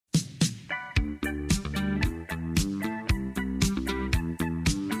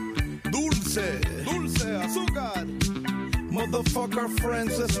motherfuck our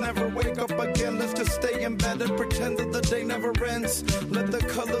friends. Let's never wake up again. Let's just stay in bed and pretend that the day never ends. Let the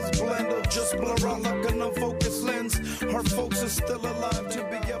colors blend or just blur out like an unfocused lens. Our folks are still alive to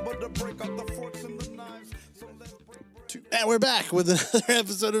be able to break out the forks and the knives. So let's break. And we're back with another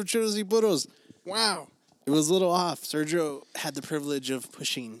episode of Churros y Puros. Wow. It was a little off. Sergio had the privilege of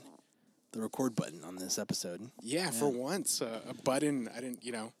pushing the record button on this episode. Yeah, for once, a button I didn't,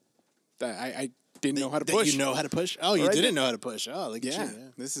 that I didn't know how to push. You know how to push? Oh, you Right didn't there. know how to push. Oh, look at Yeah,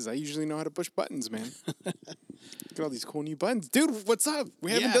 you. I usually know how to push buttons, man. Look at all these cool new buttons. Dude, what's up?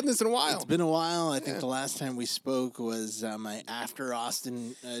 We haven't done this in a while. It's been a while. I think the last time we spoke was my after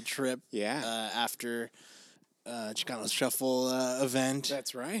Austin trip. Yeah. After Chicano Shuffle event.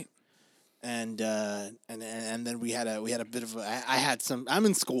 That's right. And then we had a bit of I had some. I'm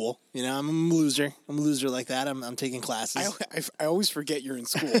in school, I'm a loser. I'm a loser like that. I'm taking classes. I always forget you're in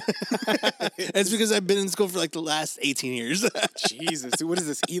school. It's because I've been in school for like the last 18 years. Jesus. What is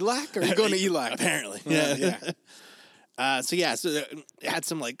this, ELAC? Or are you going to ELAC? Apparently. Yeah. So it had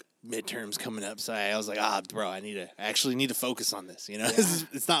some like midterms coming up. So I was like, bro, I actually need to focus on this.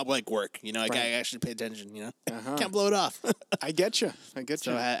 It's not like work. I gotta actually pay attention. Can't blow it off. I get you.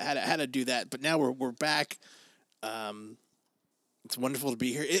 So I had to do that. But now we're back. It's wonderful to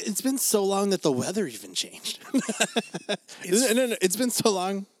be here. It's been so long that the weather even changed. It's been so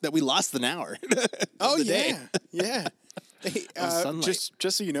long that we lost an hour. Oh, the yeah. day. Yeah. Hey, sunlight.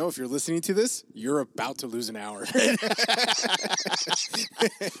 just so you know, if you're listening to this, you're about to lose an hour.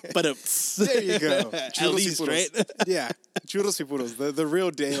 But There you go. At least, right? Yeah. Churros y puros, the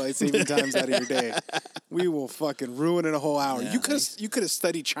real daylight saving times out of your day. We will fucking ruin it a whole hour. Yeah, You could have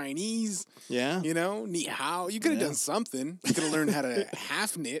studied Chinese. Yeah. Ni hao. You could have done something. You could have learned how to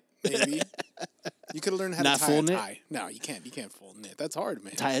half knit, maybe. You could have learned how Not to tie full a knit? tie. No, you can't. You can't full knit. That's hard,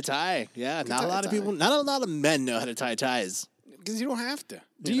 man. Tie a tie. Yeah. Not tie a a lot of tie. people. Not a lot of men know how to tie ties. Because you don't have to.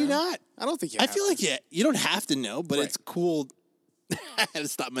 Do you know? not? I don't think you I have feel to. like you don't have to know, but Right. it's cool. I had to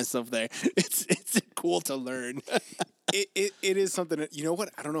stop myself there. It's cool to learn. It is something that, you know what?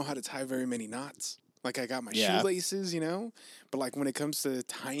 I don't know how to tie very many knots. Like, I got my shoelaces, but like when it comes to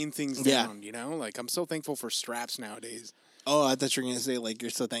tying things Yeah. down, like I'm so thankful for straps nowadays. Oh, I thought you were gonna say like you're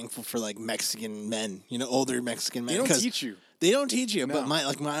so thankful for like Mexican men, older Mexican men. They don't 'cause teach you. They don't teach you. But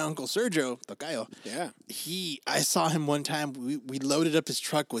No. my uncle Sergio Tocayo, Yeah. I saw him one time. We loaded up his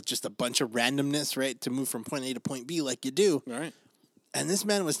truck with just a bunch of randomness, right, to move from point A to point B, like you do. All right. And this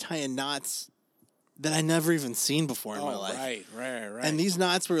man was tying knots that I never even seen before in my life. Right. And these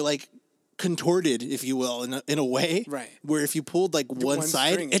knots were like contorted, if you will, in a way, Right. where if you pulled like one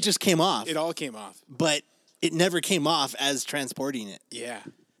side, string. it just came off. It all came off. But it never came off as transporting it, Yeah.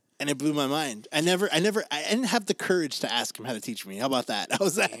 and it blew my mind. I didn't have the courage to ask him how to teach me. How about that? I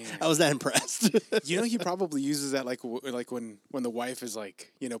was that impressed. He probably uses that like when the wife is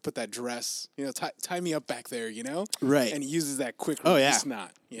like, put that dress, tie me up back there, Right. And he uses that quick Oh, yeah. release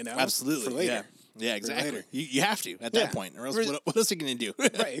knot, Absolutely, for later. Yeah, exactly. later. You have to at that Yeah. point, or else what else are you gonna do?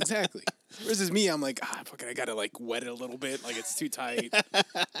 Right, exactly. Versus me, I'm like, fucking, I gotta like wet it a little bit, like it's too tight.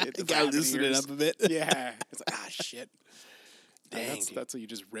 Gotta loosen it up a bit. Yeah, it's like shit. Dang, That's how you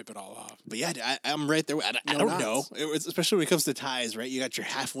just rip it all off. But yeah, I'm right there. I No don't knots. know. Especially when it comes to ties, right? You got your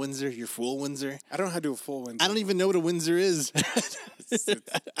half Windsor, your full Windsor. I don't know how to do a full one. I don't even know what a Windsor is.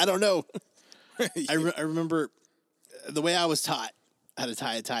 I don't know. I remember the way I was taught how to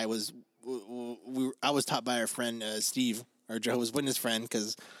tie a tie was I was taught by our friend Steve, our Jehovah's Witness friend,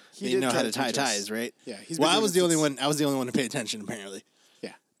 because He they didn't did know try how to to tie teach us. ties, right? Yeah, he's well, been I doing was it the only since- one. I was the only one to pay attention, apparently.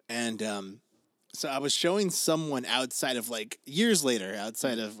 Yeah. And so I was showing someone outside of years later,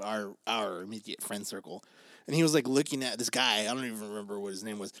 outside of our immediate friend circle. And he was like looking at this guy, I don't even remember what his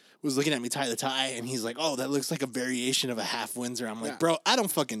name was looking at me tie the tie, and he's like, "Oh, that looks like a variation of a half Windsor." I'm like, Yeah. "Bro, I don't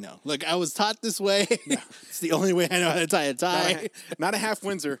fucking know. Look, I was taught this way. It's the only way I know how to tie a tie." Not a half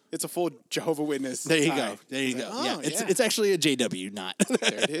Windsor. It's a full Jehovah Witness. There you tie. go. There you go. Oh, Yeah, yeah. it's actually a JW knot.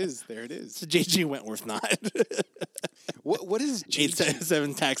 There it is. There it It's is. a JG Wentworth knot. What is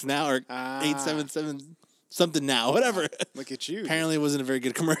 877 tax now or 877 something now, whatever. Look at you. Apparently, it wasn't a very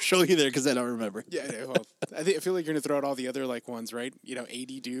good commercial either because I don't remember. Yeah. Well, I feel like you're gonna throw out all the other ones, right?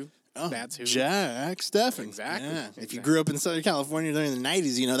 80 do. Oh, That's who. Jack Steffen. Exactly. Yeah. If you Exactly. grew up in Southern California during the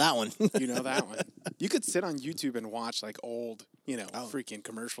 90s, you know that one. You know that one. You could sit on YouTube and watch old, freaking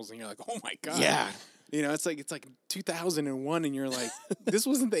commercials, and you're like, oh my god. Yeah. It's like 2001, and you're like, this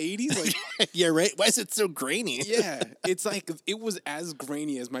wasn't the 80s. Like, Yeah, right? Why is it so grainy? yeah, it's like it was as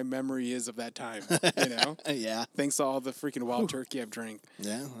grainy as my memory is of that time. Yeah. Thanks to all the freaking wild turkey I've drank.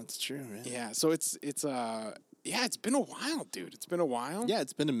 Yeah, that's true. Yeah. Yeah, so it's Yeah, it's been a while, dude. It's been a while. Yeah,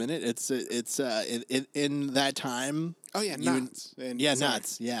 it's been a minute. It's in that time. Oh yeah, Knott's.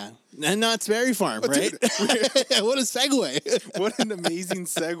 Knott's. Yeah, and Knott's Berry Farm, right? Dude, What a segue! what an amazing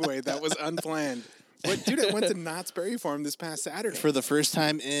segue. That was unplanned. But dude, I went to Knott's Berry Farm this past Saturday For the first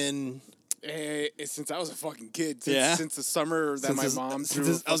time in. Since I was a fucking kid. Yeah. Since the summer that my mom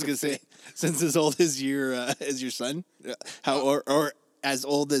threw. I was gonna say, since as old as your son, how or as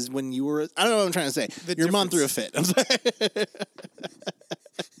old as when you were. I don't know what I'm trying to say. Your mom threw a fit. I'm sorry.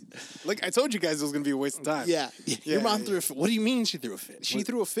 Like I told you guys, it was gonna be a waste of time. Your mom threw a fit. What do you mean she threw a fit? She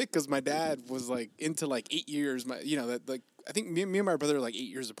threw a fit because my dad was like into like 8 years. I think me and my brother are like 8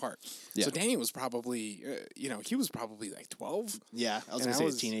 years apart. Yeah. So Danny was probably, he was probably like 12. Yeah, I was And gonna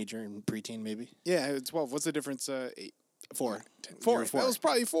I say a teenager and preteen maybe. Yeah, 12. What's the difference? 8. 4. Four. That was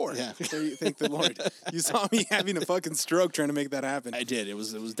probably 4. Yeah. Thank the Lord. You saw me having a fucking stroke trying to make that happen. I did. It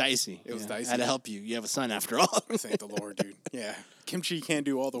was dicey. It was dicey. I had to help you. You have a son after all. Thank the Lord, dude. Yeah. Kimchi can't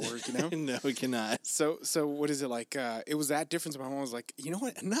do all the work, you know? No, we cannot. So what is it like? It was that difference. My mom was like, you know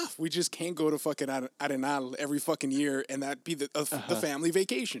what? Enough. We just can't go to fucking Arenal every fucking year and that be the family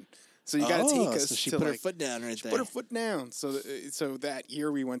vacation. So you got to take us. So she to put her like, foot down right there. Put her foot down. So that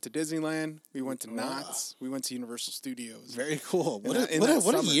year we went to Disneyland. We went to Knott's. We went to Universal Studios. Very cool. What In a that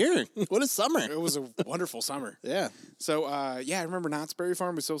summer. year. What a summer. It was a wonderful summer. Yeah. So I remember Knott's Berry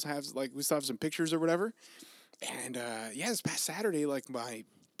Farm. We still have some pictures or whatever. And this past Saturday, like my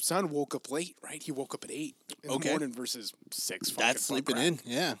son woke up late. Right, he woke up at 8 in the morning versus 6. That's sleeping in.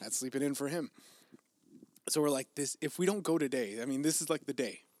 Yeah. That's sleeping in for him. So we're like, this. If we don't go today, I mean, this is like the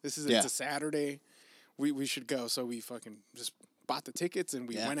day. It's a Saturday. We should go. So we fucking just bought the tickets and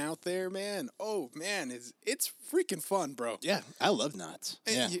we went out there, man. Oh man, it's freaking fun, bro. Yeah, I love Knott's.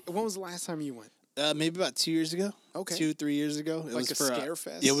 Yeah. When was the last time you went? Maybe about 2 years ago. Okay. 2-3 years ago. It Like was a for scare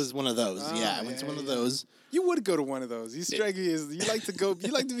fest? It was one of those. I went to one of those. You would go to one of those. You strike me as you like to go.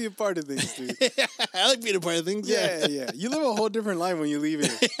 You like to be a part of things, dude. I like being a part of things. Yeah. You live a whole different life when you leave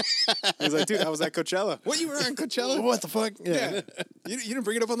here. He's like, dude, I was at Coachella. What, you were on Coachella? What the fuck? Yeah. You didn't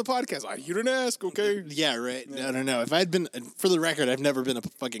bring it up on the podcast. You didn't ask, okay? Yeah, right. Yeah. I don't know. If I'd been, for the record, I've never been a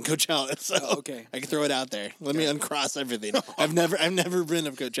fucking Coachella, so okay. I can throw it out there. Let me uncross everything. I've never been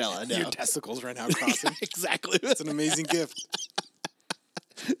a Coachella. No. Your testicles right now crossing. Exactly. It's an amazing gift.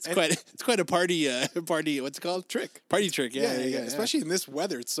 It's quite a party. What's it called? Trick. Party trick. Yeah. Especially in this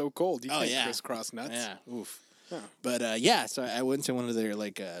weather, it's so cold. You can't yeah. crisscross nuts. Yeah. Oof. Oh. But so I went to one of their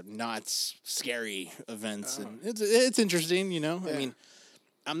like Knott's scary events, and it's interesting. You know, I mean,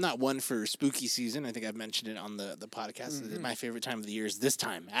 I'm not one for spooky season. I think I've mentioned it on the podcast. Mm-hmm. My favorite time of the year is this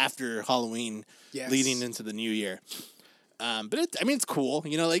time after Halloween, leading into the new year. But it's cool.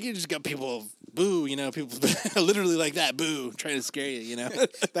 You know, like you just got people boo. You know, people literally like that boo trying to scare you. You know,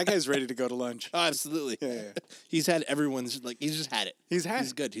 that guy's ready to go to lunch. Oh, absolutely. Yeah. He's had everyone's like he's just had it. He's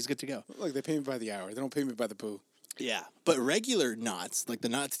good. He's good to go. Look, they pay me by the hour. They don't pay me by the poo. Yeah, but regular Knott's, like the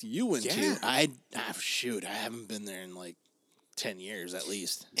Knott's you went to, I haven't been there in like 10 years at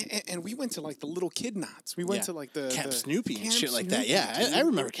least. And we went to like the little kid Knott's. We went to like the Camp Snoopy and shit like that. Snoopy, Yeah, I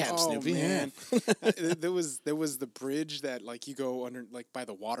remember Camp Snoopy. Man. There was the bridge that like you go under like by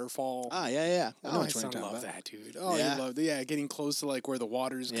the waterfall. Ah, yeah. My son loved that, dude. Oh, he loved it. Yeah, getting close to like where the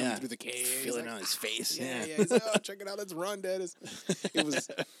water's coming through the cave. Feeling on his face. Yeah. He's like, oh, check it out. Let's run, Dad.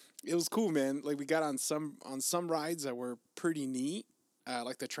 It was cool, man. Like we got on some rides that were pretty neat.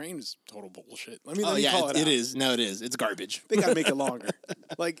 Like the train is total bullshit. Let me call it out. It is. No, it is. It's garbage. They gotta make it longer.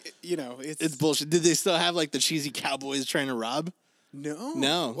 Like, you know, it's bullshit. Did they still have like the cheesy cowboys trying to rob?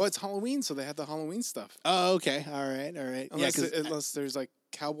 No. Well, it's Halloween, so they had the Halloween stuff. Oh, okay. All right. Unless there's like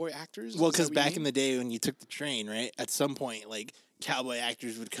cowboy actors. Well, because back in the day when you took the train, right? At some point, like cowboy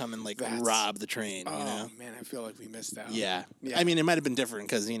actors would come and like rob the train. Oh, you know? Man, I feel like we missed out. Yeah. I mean, it might have been different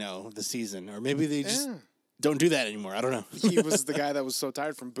because the season, or maybe they just don't do that anymore. I don't know. He was the guy that was so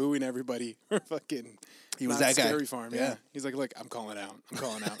tired from booing everybody. Fucking. He was that guy. Scary Farm. Yeah. He's like, look, I'm calling out.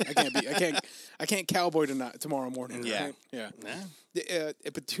 I can't cowboy tomorrow morning. Yeah. Right? Yeah.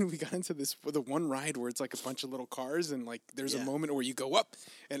 But dude, we got into this for the one ride where it's like a bunch of little cars and like there's a moment where you go up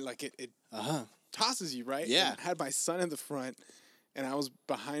and like it tosses you, right? Yeah. And I had my son in the front and I was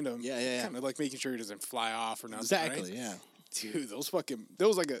behind him. Yeah. Kind of like making sure he doesn't fly off or nothing. Exactly. Right? Yeah. Dude, there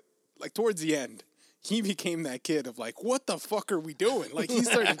was like towards the end. He became that kid of like, what the fuck are we doing? Like he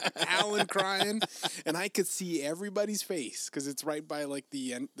started howling, crying, and I could see everybody's face because it's right by like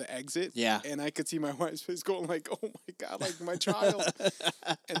the exit. Yeah, and I could see my wife's face going like, oh my god, like my child.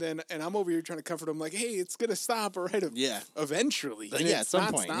 and I'm over here trying to comfort him, like, hey, it's gonna stop, all right? Eventually, yeah, at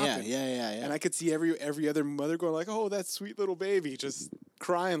some point, stopping. Yeah. And I could see every other mother going like, oh, that sweet little baby, just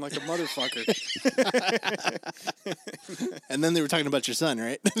crying like a motherfucker. And then they were talking about your son,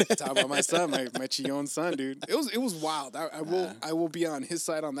 right? Talking about my son, my Chillon son, dude. It was wild. I will be on his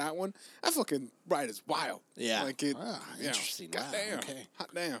side on that one. That fucking ride is wild. Yeah. Like it. Interesting. God Wow, damn. okay. Hot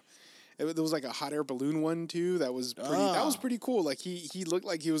damn. There was like a hot air balloon one too. That was pretty. That was pretty cool. Like he looked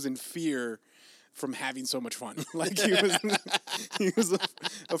like he was in fear from having so much fun. Like he was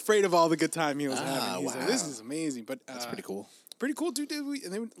afraid of all the good time he was having. He's like, this is amazing. But That's pretty cool. Pretty cool, dude.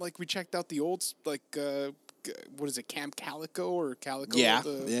 And then we checked out the old what is it, Camp Calico or Calico? Yeah.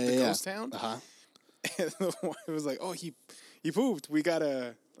 The ghost town. Uh-huh. And it was like, oh, he pooped. We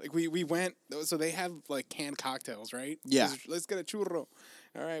gotta we went. So they have like canned cocktails, right? Yeah. Let's get a churro.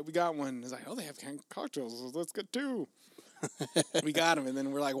 All right, we got one. It's like, oh, they have canned cocktails. Let's get two. We got him, and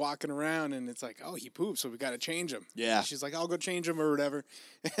then we're like walking around, and it's like, oh, he pooped, so we got to change him. Yeah. And she's like, I'll go change him or whatever.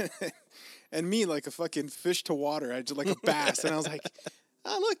 And me, like a fucking fish to water, I just like a bass, and I was like,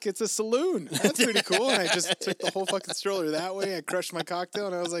 oh, look, it's a saloon. That's pretty cool. And I just took the whole fucking stroller that way. I crushed my cocktail,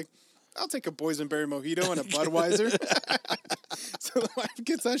 and I was like, I'll take a boysenberry mojito and a Budweiser. So the wife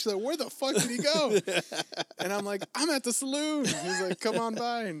gets out, she's like, where the fuck did he go? And I'm like, I'm at the saloon. He's like, come on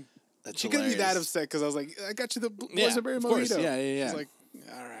by. And she couldn't be that upset because I was like, I got you the boysenberry mojito. Course. Yeah. He's like,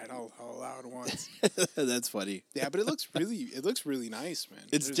 all right, I'll allow it once. That's funny. Yeah, but it looks really nice, man.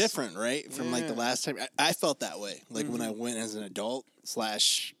 It's different, right? From like the last time. I felt that way. Like when I went as an adult / I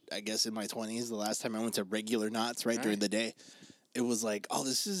guess in my 20s, the last time I went to regular Knott's during the day, it was like, oh,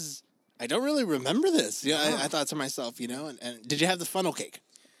 this is, I don't really remember this. Yeah, I thought to myself, and did you have the funnel cake?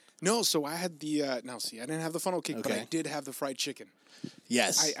 No, so I had the, I didn't have the funnel cake, but I did have the fried chicken.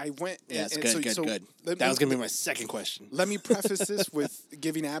 Yes. I went. Yes, and good. That was going to be my second question. Let me preface this with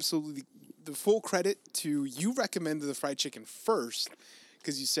giving absolutely the full credit to you recommended the fried chicken first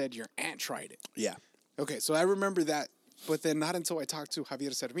because you said your aunt tried it. Yeah. Okay, so I remember that, but then not until I talked to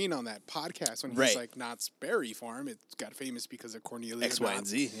Javier Servín on that podcast when he was like, Knott's Berry Farm. It got famous because of Cornelia. X, Y, and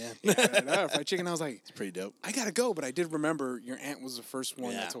Z, fried chicken. I was like, it's pretty dope. I gotta go, but I did remember your aunt was the first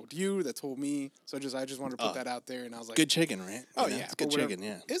one that told you, that told me. So I just wanted to put that out there, and I was like, good chicken, right? Oh yeah, it's good chicken.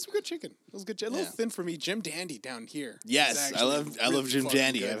 Yeah, it's good chicken. It was good. A little thin for me. Jim Dandy down here. Yes, I love Jim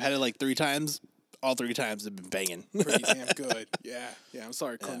Dandy. Good. I've had it like 3 times. All 3 times have been banging. Pretty damn good. Yeah. I'm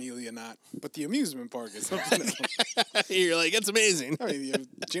sorry, Cornelia, not. But the amusement park is something else. You're like, it's amazing. I mean,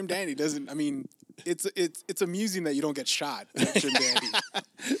 Jim Dandy doesn't. I mean, it's amusing that you don't get shot at Jim Dandy.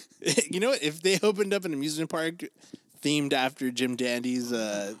 You know what? If they opened up an amusement park themed after Jim Dandy's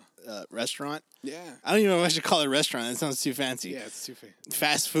restaurant. Yeah. I don't even know if I should call it a restaurant. That sounds too fancy. Yeah, it's too fancy.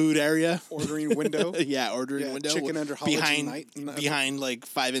 Fast food area. Ordering window. Yeah, ordering window. Chicken under behind like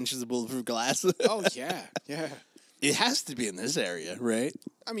 5 inches of bulletproof glass. Oh, yeah. It has to be in this area, right?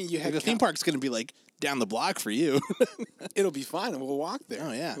 I mean, you had the theme park's going to be like down the block for you. It'll be fine. We'll walk there.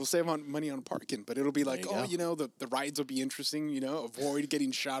 Oh, yeah. We'll save money on parking, but it'll be like, the rides will be interesting, avoid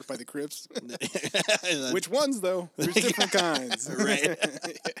getting shot by the Crips. Which ones, though? There's different kinds. Right.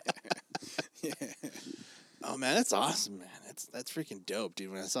 Yeah. Oh, man, that's awesome, man. That's freaking dope,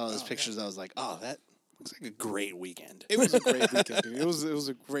 dude. When I saw those pictures, I was like, oh, that looks like a great weekend. It was a great weekend, dude. It was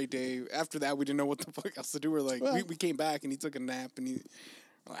a great day. After that, we didn't know what the fuck else to do. We're like, we came back, and he took a nap, and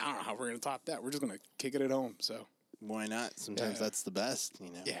I don't know how we're going to top that. We're just going to kick it at home, so. Why not? Sometimes that's the best,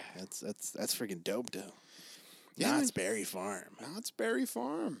 Yeah. That's freaking dope, though. Yeah, Knott's Berry Farm. Knott's Berry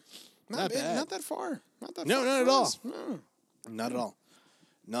Farm. Not bad. Not that far. Not that far. No, not at all. No. Not at all.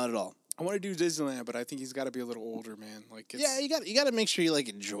 Not at all. I want to do Disneyland, but I think he's got to be a little older, man. Like, you got to make sure he like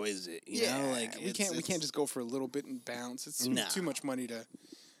enjoys it. You know, like we can't just go for a little bit and bounce. It's too much money to.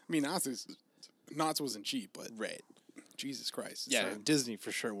 I mean, Knott's wasn't cheap, but Jesus Christ. Yeah, Disney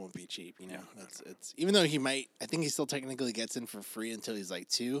for sure won't be cheap. You know, it's even though he might. I think he still technically gets in for free until he's like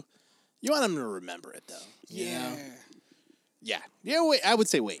 2. You want him to remember it though. You know? Yeah. Wait, I would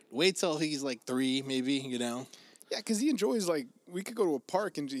say wait till he's like 3, maybe. You know. Yeah, because he enjoys, like, we could go to a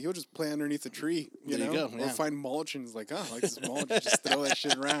park and he'll just play underneath a tree, you know? Go, yeah. Or find mulch and he's like, oh, I like this mulch. Just throw that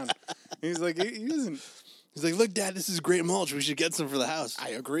shit around. And he's like, he doesn't. He's like, look, Dad, this is great mulch. We should get some for the house. I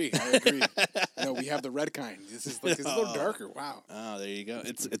agree. We have the red kind. This is like, it's a little darker. Wow. Oh, there you go.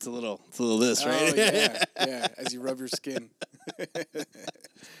 It's a little this, right? Oh, yeah. As you rub your skin.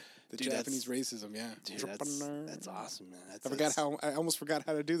 The Dude, Japanese racism, yeah. Dude, that's awesome, man. I almost forgot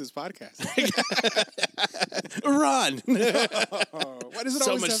how to do this podcast. Iran. Why does it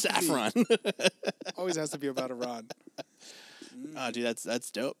so always much have saffron? To be? Always has to be about Iran. Oh, dude,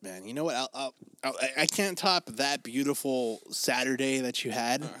 that's dope, man. You know what? I can't top that beautiful Saturday that you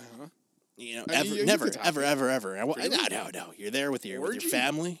had. You know, never. No. You're there with your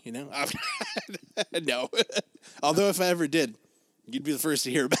family. You know, no. Although if I ever did. You'd be the first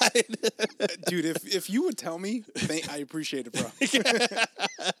to hear about it. Dude, if you would tell me, I appreciate it, bro.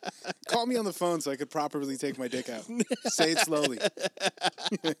 Call me on the phone so I could properly take my dick out. Say it slowly.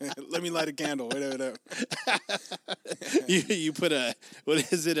 Let me light a candle. Wait. You put a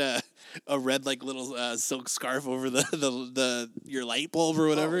red like little silk scarf over the your light bulb or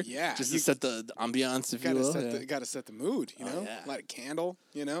whatever. Oh, yeah, just to set the ambiance, if you will. Gotta set the mood, you know? Yeah. Light a candle,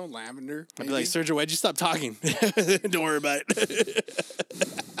 you know, lavender. I'd be like, Sergio, why'd you stop talking? Don't worry about it.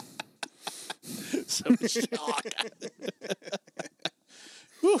 So much talk.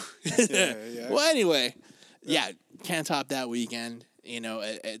 Yeah. Well, anyway, can't top that weekend. You know,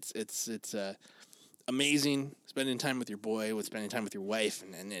 it's amazing spending time with your boy, spending time with your wife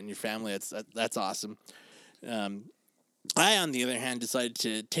and your family. That's awesome. I, on the other hand, decided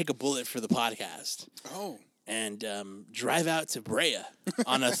to take a bullet for the podcast. Oh. And drive out to Brea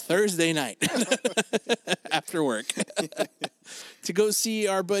on a Thursday night after work to go see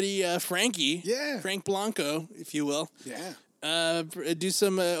our buddy Frankie. Yeah. Frank Blanco, if you will. Yeah. Do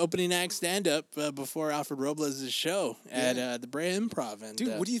some opening act stand-up before Alfred Robles' show at the Brea Improv. And,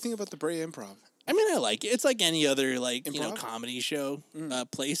 dude, what do you think about the Brea Improv? I mean, I like it. It's like any other, Improv? comedy show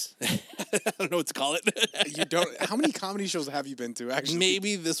place. I don't know what to call it. You don't. How many comedy shows have you been to, actually?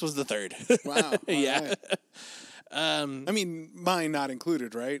 Maybe this was the third. Wow. Yeah. Right. I mean, mine not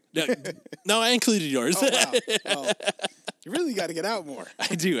included, right? No, I included yours. Oh, wow. Well, you really got to get out more.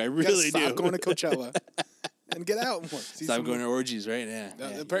 I do. I really do. Stop going to Coachella and get out more. Stop going to orgies, right? Yeah.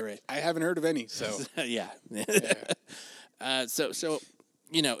 You're right. I haven't heard of any, so. Yeah. So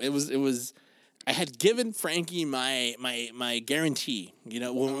it was. I had given Frankie my guarantee. You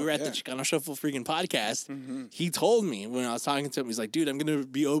know, when we were at the Chicano Shuffle freaking podcast, he told me when I was talking to him, he's like, dude, I'm going to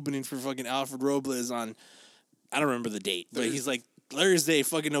be opening for fucking Alfred Robles on, I don't remember the date, but he's like, Thursday,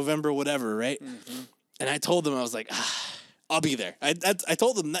 fucking November, whatever, right? And I told him, I was like, I'll be there. I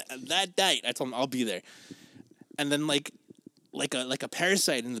told him that night, I told him I'll be there. And then like a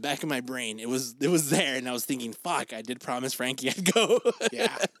parasite in the back of my brain, it was there, and I was thinking, fuck, I did promise Frankie I'd go.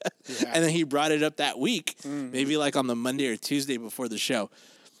 Yeah. And then he brought it up that week, maybe like on the Monday or Tuesday before the show.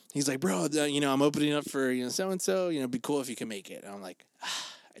 He's like, bro, I'm opening up for so-and-so, it'd be cool if you can make it. And I'm like,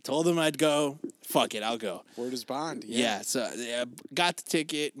 I told him I'd go. Fuck it, I'll go. Word is bond. Yeah, so I got the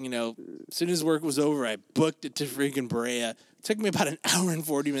ticket, as soon as work was over, I booked it to freaking Brea. Took me about an hour and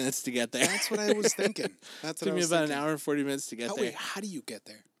 40 minutes to get there. That's what I was thinking. Took me about an hour and 40 minutes to get there. Wait, how do you get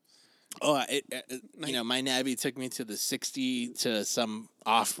there? Oh, my Nabby took me to the 60 to some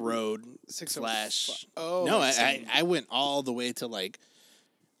off-road slash. Oh, no, I went all the way to like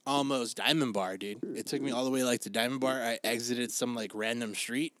almost Diamond Bar, dude. It took me all the way like to Diamond Bar. I exited some like random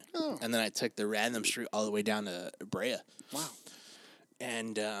street, and then I took the random street all the way down to Brea. Wow.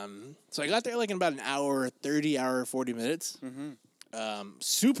 And so I got there like in about an hour, 40 minutes.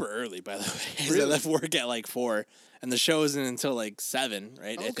 Super early, by the way. Really? I left work at like 4, and the show isn't until like 7,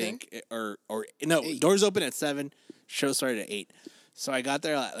 right? Okay. I think, or no, 8. Doors open at 7. Show started at 8. So I got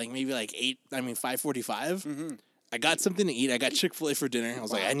there at like maybe like 5:45. I got something to eat. I got Chick-fil-A for dinner. I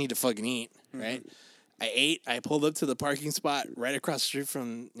was like, I need to fucking eat, right? I ate. I pulled up to the parking spot right across the street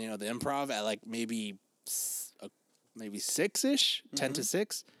from the Improv at like maybe 6-ish, 10 to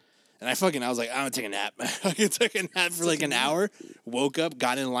 6. And I was like, I'm going to take a nap. I took a nap for like an hour, woke up,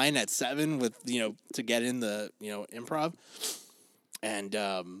 got in line at 7 with, to get in the, Improv. And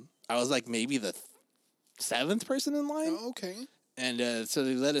I was like maybe the 7th person in line. Oh, okay. And so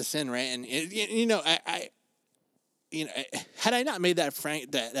they let us in, right? And, had I not made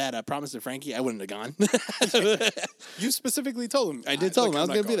that promise to Frankie, I wouldn't have gone. You specifically told him. I did tell him I was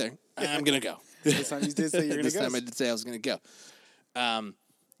going to be there. I'm going to go. This time you did say you're going to go. This time I did say I was going to go.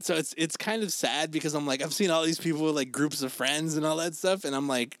 So it's kind of sad because I'm like, I've seen all these people with like groups of friends and all that stuff. And I'm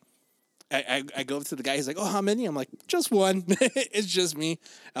like, I go up to the guy. He's like, oh, how many? I'm like, just one. It's just me.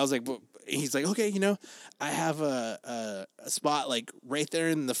 I was like, but he's like, okay, I have a spot like right there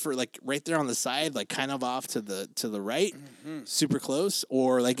in the right there on the side, like kind of off to the right, super close,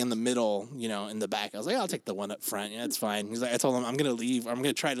 or like in the middle, in the back. I was like, I'll take the one up front. Yeah, it's fine. He's like, I told him I'm gonna leave. I'm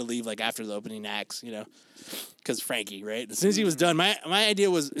gonna try to leave like after the opening acts, because Frankie, right? As soon as he was done, my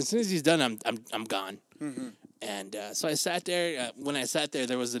idea was as soon as he's done, I'm gone. And so I sat there. When I sat there,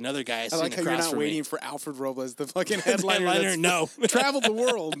 there was another guy. I like how you're not waiting for Alfred Robles, the fucking headliner. No, traveled the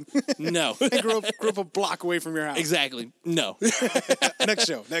world. No, and grew up a block away from your house. Exactly. No. Next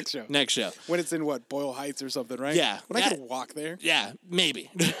show. Next show. When it's in Boyle Heights or something, right? Yeah. When I could walk there. Yeah, maybe.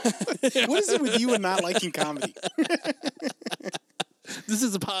 What is it with you and not liking comedy? This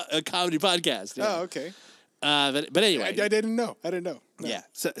is a comedy podcast. Yeah. Oh, okay. But anyway, I didn't know. No. Yeah.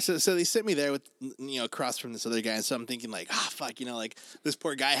 So they sit me there with, across from this other guy. And so I'm thinking like, fuck, like this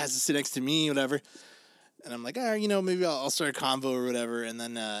poor guy has to sit next to me, whatever. And I'm like, all right, maybe I'll start a convo or whatever. And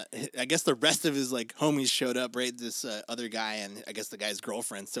then I guess the rest of his like homies showed up, right? This other guy and I guess the guy's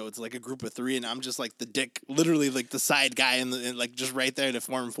girlfriend. So it's like a group of 3, and I'm just like the dick, literally like the side guy and like just right there to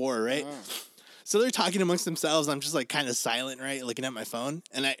form 4, right? So they're talking amongst themselves. I'm just like kind of silent, right? Looking at my phone.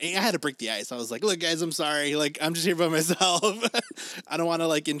 And I had to break the ice. I was like, look, guys, I'm sorry. Like, I'm just here by myself. I don't want to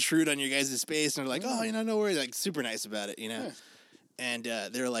like intrude on your guys' space. And they're like, oh, no worries. Like, super nice about it, Yeah. And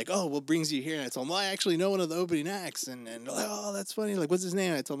they're like, oh, what brings you here? And I told them, well, I actually know one of the opening acts. And they're like, oh, that's funny. Like, what's his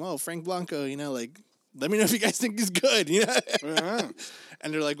name? I told them, oh, Frank Blanco, like, let me know if you guys think he's good,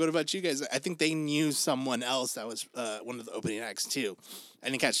 And they're like, what about you guys? I think they knew someone else that was one of the opening acts, too. I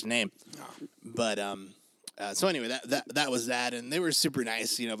didn't catch the name. But, so anyway, that was that. And they were super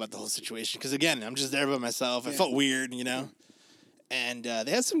nice, about the whole situation. Because, again, I'm just there by myself. I felt weird, And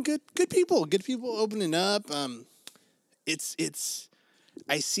they had some good people opening up. It's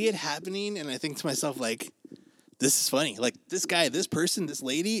I see it happening, and I think to myself, like, this is funny. Like, this guy, this person, this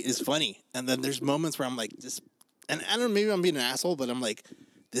lady is funny. And then there's moments where I'm like, this, and I don't know, maybe I'm being an asshole, but I'm like,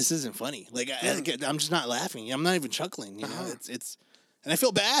 this isn't funny. Like, I'm just not laughing. I'm not even chuckling, It's, and I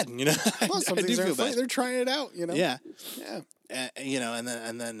feel bad, Well, some things are funny. They're trying it out, Yeah. Yeah.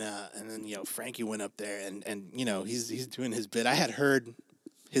 And then Frankie went up there and he's doing his bit. I had heard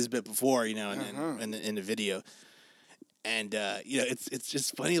his bit before, in the video. And it's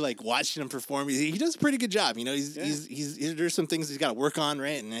just funny, like watching him perform. He does a pretty good job. He's there's some things he's got to work on,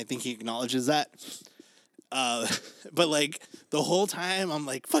 right? And I think he acknowledges that. But like the whole time, I'm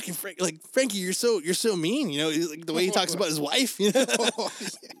like, fucking Frankie, you're so mean. Like the way he talks about his wife.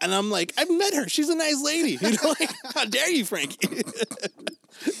 And I'm like, I've met her. She's a nice lady. Like how dare you, Frankie?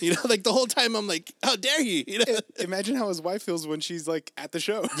 Like the whole time I'm like, how dare you? Imagine how his wife feels when she's like at the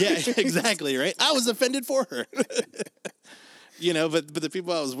show. Yeah, exactly, right? I was offended for her. But the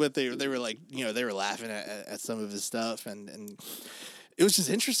people I was with, they were like, they were laughing at some of his stuff, and it was just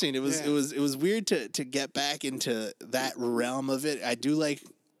interesting. It was weird to get back into that realm of it.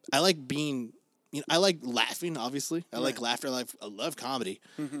 I like being, I like laughing. Obviously, I like laughter. I love comedy,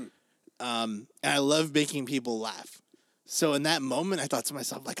 and I love making people laugh. So in that moment, I thought to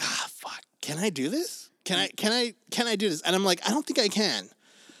myself, like, fuck, can I do this? Can I do this? And I'm like, I don't think I can.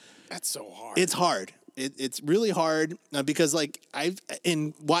 That's so hard. It's hard. It's really hard because like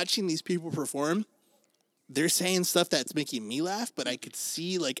in watching these people perform, they're saying stuff that's making me laugh, but I could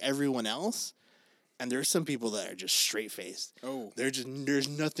see like everyone else. And there's some people that are just straight faced. Oh, there's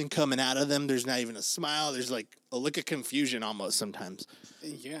nothing coming out of them. There's not even a smile. There's like a look of confusion almost sometimes.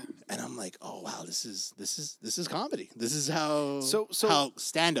 Yeah. And I'm like, oh wow, this is comedy. This is how how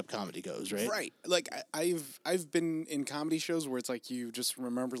stand up comedy goes, right? Right. Like I've been in comedy shows where it's like you just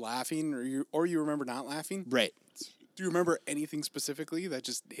remember laughing or you remember not laughing. Right. Do you remember anything specifically that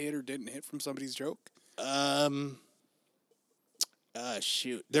just hit or didn't hit from somebody's joke?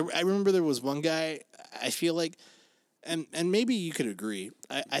 Shoot. I remember there was one guy, I feel like, and maybe you could agree,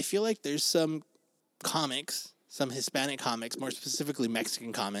 I feel like there's some comics, some Hispanic comics, more specifically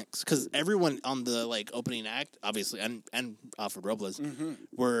Mexican comics, because everyone on the, like, opening act, obviously, and Alfred Robles,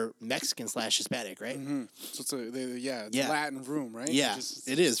 were Mexican / Hispanic, right? Mm-hmm. So it's a Latin room, right? Yeah,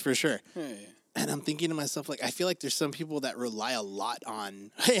 it is, for sure. Yeah. And I'm thinking to myself, like, I feel like there's some people that rely a lot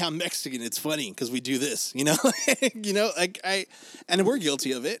on, hey, I'm Mexican, it's funny because we do this, and we're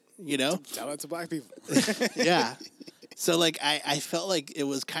guilty of it, Tell that to black people. Yeah. So, like, I felt like it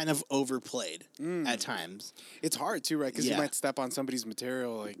was kind of overplayed at times. It's hard, too, right? Because you might step on somebody's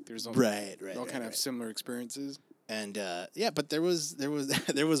material, like, there's all kind of similar experiences. And, but there was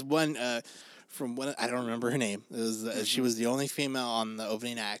one, from one, I don't remember her name. It was she was the only female on the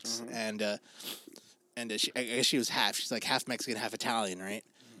opening act, and she, I guess she was she's like half Mexican, half Italian, right?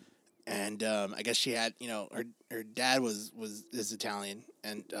 And I guess she had, her dad is Italian,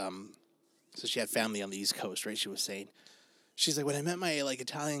 and so she had family on the East Coast, right? She was saying, she's like, when I met my like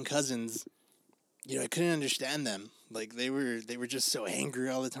Italian cousins, I couldn't understand them. Like they were just so angry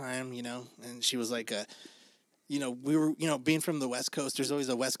all the time, And she was like, we were, being from the West Coast, there's always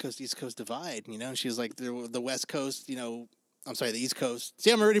a West Coast, East Coast divide, And she was like, the West Coast, I'm sorry, the East Coast.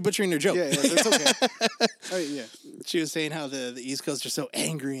 See, I'm already butchering their joke. Yeah, that's okay. Oh, yeah. She was saying how the East Coast are so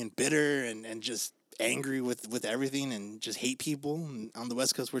angry and bitter and just angry with everything and just hate people. And on the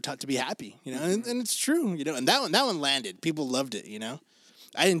West Coast, we're taught to be happy, and it's true, And that one landed. People loved it,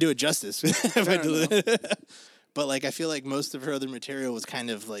 I didn't do it justice. But, like, I feel like most of her other material was kind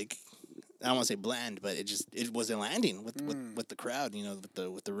of, like, I don't want to say bland, but it wasn't landing with the crowd,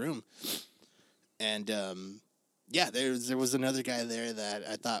 with the room. And yeah, there was another guy there that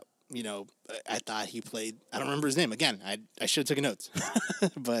I thought, I thought he played. I don't remember his name. Again, I should have taken notes,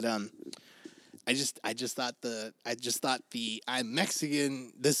 but I just thought the I'm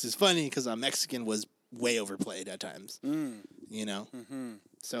Mexican. This is funny because I'm Mexican was way overplayed at times. Mm.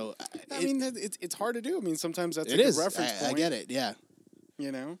 So I mean, it's hard to do. I mean, sometimes that's a reference point. I get it. Yeah,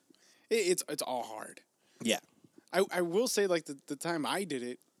 it's all hard. Yeah, I will say, like the time I did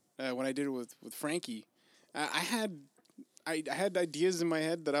it, when I did it with Frankie, I had ideas in my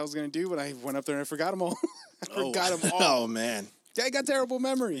head that I was gonna do, but I went up there and I forgot them all. Forgot them all. Oh man. I got terrible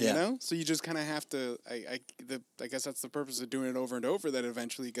memory, So you just kind of have to. I guess that's the purpose of doing it over and over. That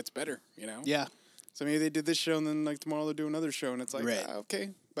eventually it gets better, Yeah. So maybe they did this show and then like tomorrow they'll do another show and it's like okay,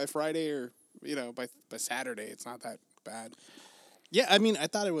 by Friday or by Saturday it's not that bad. Yeah, I mean, I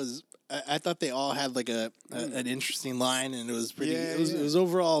thought it was. I thought they all had like an interesting line, and it was pretty. It was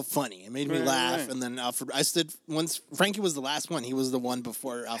overall funny. It made me laugh, right. And then Alfred. I stood once. Frankie was the last one. He was the one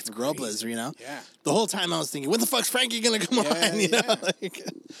before Alfred Robles. Yeah. The whole time I was thinking, when the fuck's Frankie gonna come on? And he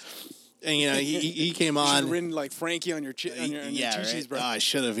came on. You should have written like Frankie on your right. bro. Oh, I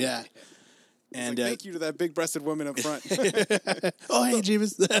should have. Yeah. And thank you to that big-breasted woman up front. Oh, hey,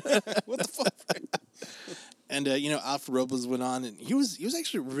 Jeebus. What the fuck? And Alfred Robles went on, and he was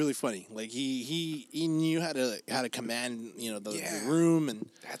actually really funny. Like he knew how to command the room, and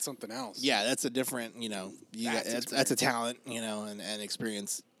that's something else. Yeah, that's a different that's a talent and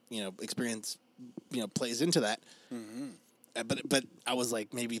experience plays into that. Mm-hmm. But I was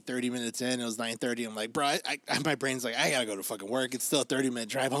like maybe 30 minutes in. It was 9:30. I'm like, bro, I my brain's like, I gotta go to fucking work. It's still a 30-minute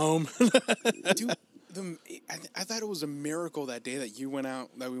drive home. Dude, I thought it was a miracle that day that we went out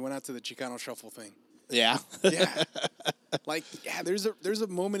to the Chicano Shuffle thing. Yeah. Yeah. Like, yeah, there's a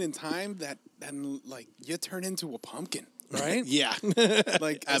moment in time that like you turn into a pumpkin, right? Yeah.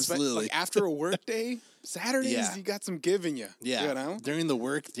 Like absolutely. Like after a work day, Saturdays you got some give in you. Yeah. During the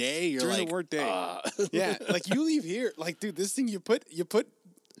work day, the work day. Yeah. Like you leave here, like, dude, this thing you put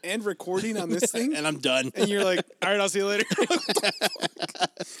end recording on this thing, and I'm done. And you're like, all right, I'll see you later.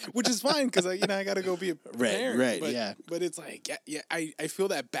 Which is fine because I got to go be a parent. Right, but, yeah. But it's like, I feel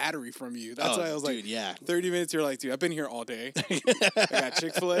that battery from you. That's why I was like, 30 minutes. You're like, dude, I've been here all day. I got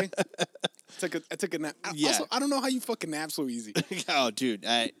Chick-fil-A. I took a nap. Also, I don't know how you fucking nap so easy. Oh, dude,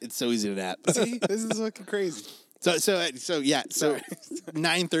 it's so easy to nap. See, this is fucking crazy. So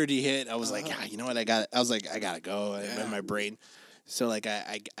 9:30 hit. I was like, you know what? I gotta go. In my brain. So like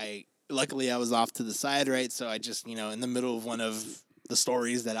I luckily I was off to the side, right? So I just in the middle of one of the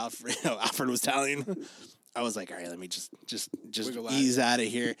stories that Alfred was telling, I was like, all right, let me just ease out of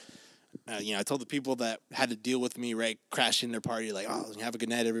here. I told the people that had to deal with me, right, crashing their party, like, oh, have a good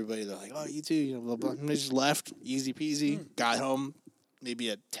night, everybody. They're like, oh, you too, blah blah. And they just left, easy peasy. Got home,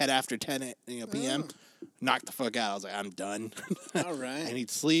 maybe at 10 after 10 p.m. Knocked the fuck out. I was like, I'm done. All right. I need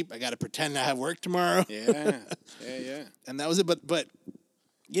sleep. I got to pretend I have work tomorrow. Yeah. And that was it. But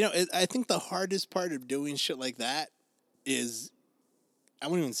I think the hardest part of doing shit like that is, I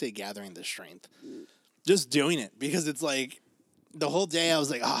wouldn't even say gathering the strength, just doing it, because it's like the whole day I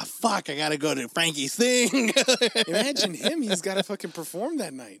was like, oh fuck, I got to go to Frankie's thing. Imagine him. He's got to fucking perform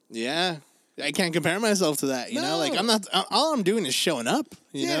that night. Yeah. I can't compare myself to that, you know. Like I'm not. All I'm doing is showing up.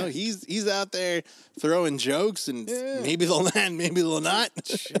 You know, he's out there throwing jokes, and maybe they'll land, maybe they'll not.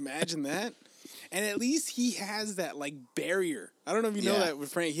 Imagine that. And at least he has that like barrier. I don't know if you know that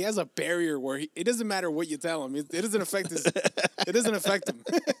with Frank. He has a barrier where it doesn't matter what you tell him. It doesn't affect his. It doesn't affect him.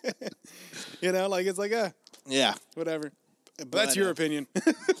 Like it's like whatever. But that's your opinion.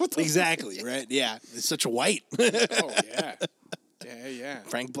 Exactly right. Yeah, it's such a white. Oh yeah. Yeah.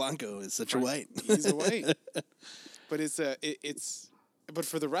 Frank Blanco is such a white. He's a white. But but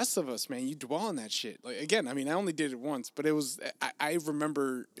for the rest of us, man, you dwell on that shit. Like again, I mean, I only did it once, but it was. I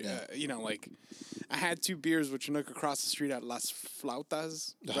remember, like I had 2 beers with Chinook across the street at Las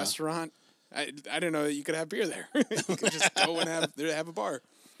Flautas restaurant. I didn't know that you could have beer there. You could just go and have a bar.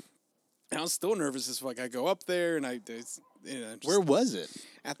 And I was still nervous as fuck. I go up there and where was it?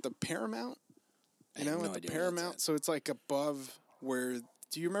 At the Paramount. At the Paramount. So it's like above where.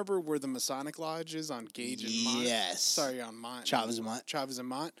 Do you remember where the Masonic Lodge is on Gage and Mont? Yes. Sorry, on Mont. Chavez and Mont. Chavez and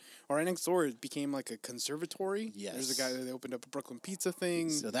Mont. Or right next door, it became like a conservatory. Yes. There's a guy that opened up a Brooklyn pizza thing.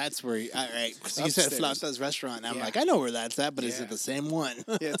 So that's where, all right. So you said Flautas Restaurant. And I'm like, I know where that's at, but is it the same one?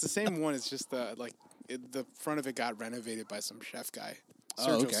 Yeah, it's the same one. It's just the front of it got renovated by some chef guy.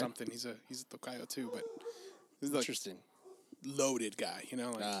 Sergio okay. something. He's a tocayo too, but he's like interesting. Loaded guy,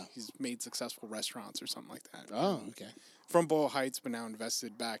 he's made successful restaurants or something like that. Oh, okay. From Boyle Heights, but now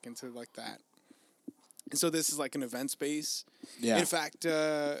invested back into like that. And so this is like an event space. Yeah. In fact,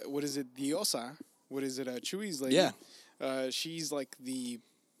 what is it? Diosa what is it? Chewy's lady. Yeah. She's like the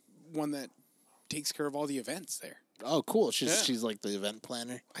one that takes care of all the events there. Oh, cool. She's like the event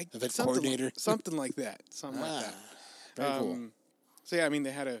planner, event coordinator. Something like that. Something like that. Very cool. So yeah, I mean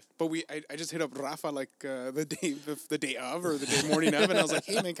they had I just hit up Rafa like the day of or the day morning of, and I was like,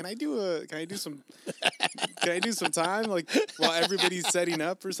 hey man, can I do some time like while everybody's setting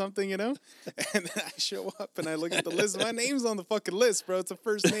up or something, you know? And then I show up and I look at the list. My name's on the fucking list, bro. It's a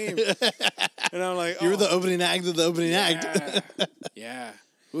first name, and I'm like, you're the opening act of the opening act. Yeah.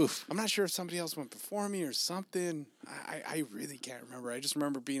 Oof. I'm not sure if somebody else went before me or something. I really can't remember. I just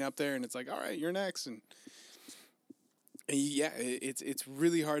remember being up there and it's like, all right, you're next, and yeah, it's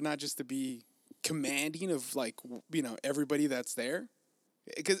really hard not just to be commanding of like, you know, everybody that's there.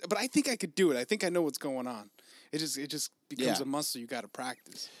 But I think I could do it. I think I know what's going on. It just becomes a muscle you got to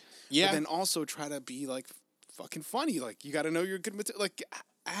practice. Yeah. But then also try to be like fucking funny. Like you got to know your good material. Like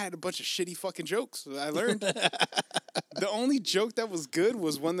I had a bunch of shitty fucking jokes that I learned. The only joke that was good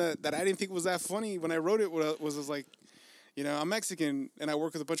was one that I didn't think was that funny when I wrote it. Was like, you know, I'm Mexican and I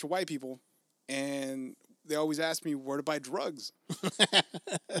work with a bunch of white people, and they always ask me where to buy drugs.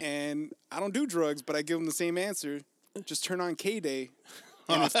 And I don't do drugs, but I give them the same answer. Just turn on K-Day.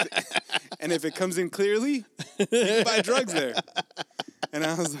 And if it comes in clearly, you can buy drugs there. And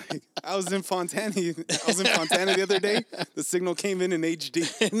I was like, I was in Fontana the other day. The signal came in HD.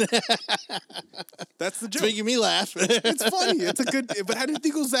 That's the joke. It's making me laugh. It's funny. It's a good, but I didn't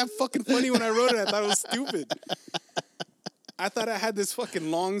think it was that fucking funny when I wrote it. I thought it was stupid. I thought I had this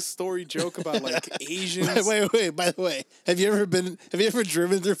fucking long story joke about like Asians. Wait. By the way, have you ever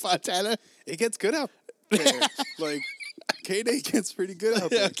driven through Fontana? It gets good out there. Like K-Day gets pretty good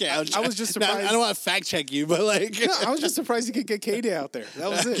out there. Okay, I was just surprised. I don't want to fact check you, but like, no, I was just surprised you could get K-Day out there. That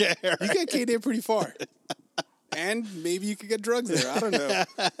was it. Okay, right. You get K-Day pretty far, and maybe you could get drugs there. I don't know.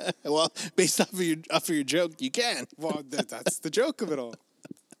 Well, based off of your joke, you can. Well, that's the joke of it all.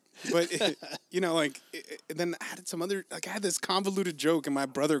 But you know, like, then I had some other, like, I had this convoluted joke, and my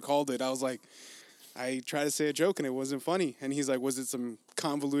brother called it. I was like, I tried to say a joke, and it wasn't funny. And he's like, was it some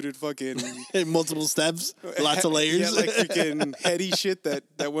convoluted fucking multiple steps, lots of layers, yeah, like freaking heady shit that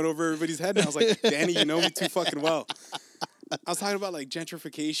went over everybody's head? And I was like, Danny, you know me too fucking well. I was talking about like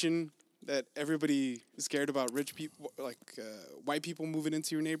gentrification, that everybody is scared about rich people, like white people moving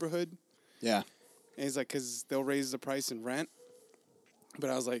into your neighborhood. Yeah. And he's like, because they'll raise the price in rent. But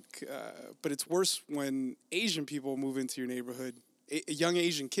I was like, but it's worse when Asian people move into your neighborhood, young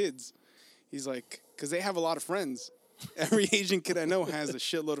Asian kids. He's like, because they have a lot of friends. Every Asian kid I know has a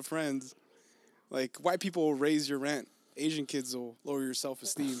shitload of friends. Like, white people will raise your rent. Asian kids will lower your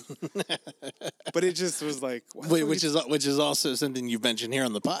self-esteem. But it just was like... Wait, which is also something you've mentioned here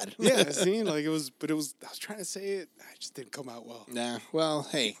on the pod. Yeah, see? Like, I was trying to say it. I just didn't come out well. Nah, well,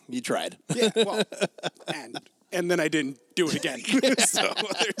 hey, you tried. Yeah, well, and then I didn't do it again. So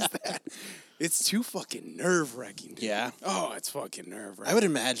there's that. It's too fucking nerve-wracking. Dude. Yeah. Oh, it's fucking nerve-wracking. I would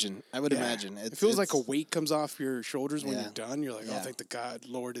imagine. It feels like a weight comes off your shoulders when Yeah. you're done. You're like, Yeah. oh, thank the God,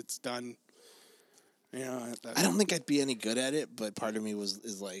 Lord, it's done. You know, I don't think I'd be any good at it, but part of me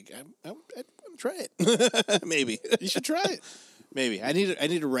is like, I'd try it. Maybe. You should try it. Maybe. I need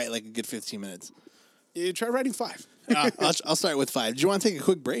to write like a good 15 minutes. You try writing 5. I'll start with 5. Do you want to take a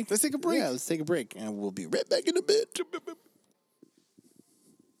quick break? Let's take a break. Yeah, let's take a break, and we'll be right back in a bit.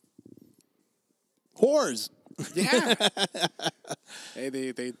 Whores. Yeah. Hey,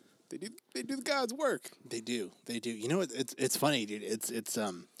 they do the God's work. They do. You know, it's funny, dude. It's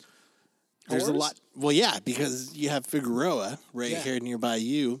there's a Whores? lot. Well, yeah, because you have Figueroa right here nearby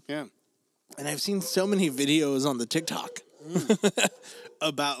you. Yeah. And I've seen so many videos on the TikTok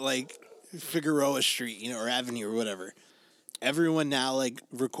about like Figueroa Street, you know, or Avenue or whatever. Everyone now like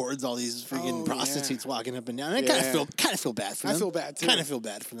records all these freaking prostitutes walking up and down. And I kind of feel bad for them. I feel bad too. Kind of feel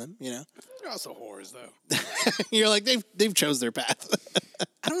bad for them, you know. They're also whores though. You're like they've chose their path.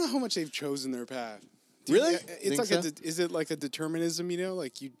 I don't know how much they've chosen their path. Really? It's like so? is it like a determinism? You know,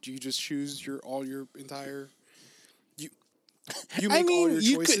 like you just choose your entire. You make all your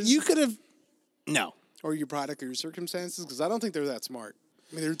choices. You could have. No. Or your product or your circumstances, because I don't think they're that smart.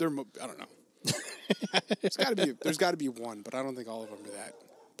 I mean, they're I don't know. There's got to be one, but I don't think all of them are that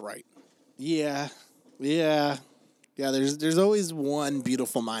bright. Yeah. There's always one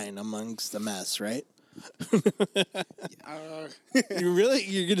beautiful mind amongst the mess, right?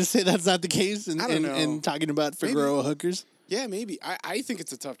 You're gonna say that's not the case in talking about Figueroa hookers? Yeah, maybe. I think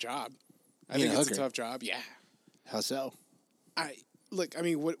it's a tough job. I think it's a tough job. Yeah. How so? I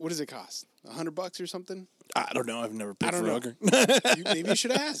mean, what does it cost? $100 or something? I don't know. I've never paid for a hooker. Maybe you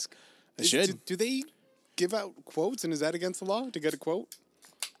should ask. I should. Do they give out quotes, and is that against the law to get a quote?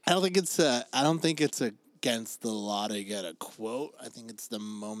 I don't think it's against the law to get a quote. I think it's the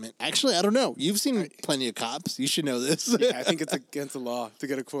moment. Actually, I don't know. You've seen plenty of cops. You should know this. Yeah, I think it's against the law to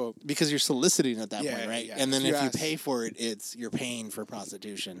get a quote because you're soliciting at that Yeah, point, right? yeah. And then if you ask- pay for it, you're paying for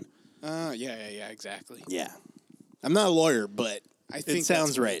prostitution. Yeah, exactly. Yeah. I'm not a lawyer, but I think it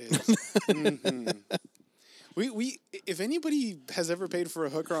sounds that's what right. it is. Mhm. We if anybody has ever paid for a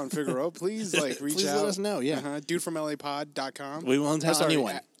hooker on Figueroa, please reach Please out. let us know, yeah. Dudefromlapod.com. We won't tell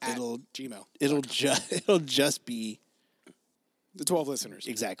anyone. At It'll Gmail. it'll just be The 12 listeners.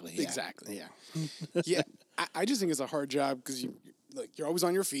 exactly. Yeah. Exactly. Yeah. Yeah, I just think it's a hard job because you're always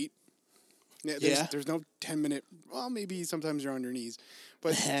on your feet. Yeah, there's no 10-minute. Well, maybe sometimes you're on your knees,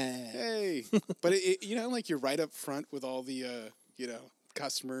 but hey, but you're right up front with all the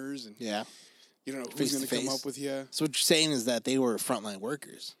customers and Yeah. you don't know Face who's going to to come face. up with you. So what you're saying is that they were frontline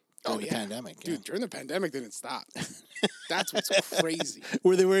workers during the yeah. pandemic. Dude, during the pandemic, they didn't stop. That's what's crazy.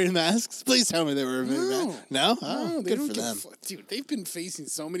 Were they wearing masks? Please tell me they were wearing No. masks. No? Oh, No, they good don't for give them. Dude, they've been facing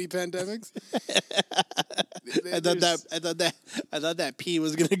so many pandemics. I thought that pee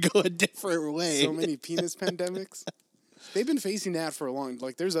was gonna go a different way. So many penis pandemics. They've been facing that for a long.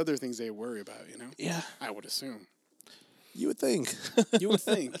 There's other things they worry about. Yeah, I would assume. you would think. You would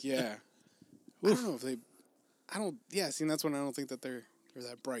think, yeah. I don't know if they. I don't. Yeah, see, that's when I don't think that they're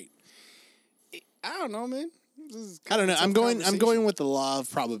that bright. I don't know, man. I don't know. I'm going conversation. with the law of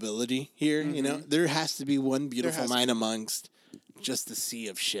probability here. You know, there has to be one beautiful has to mind amongst just the sea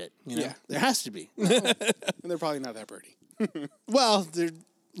of shit. You know, Yeah. there has to be. And they're probably not that pretty. Well, they're.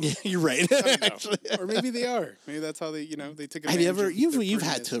 Yeah, you're right. Actually, Or maybe they are. Maybe that's how they they took. have you ever advantage of you've their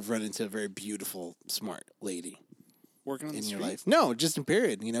had to prettiness. have run into a very beautiful, smart lady working on in the your street? life? No, just in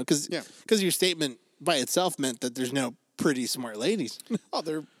period. You know, because Yeah. your statement by itself meant that there's no pretty smart ladies. Oh,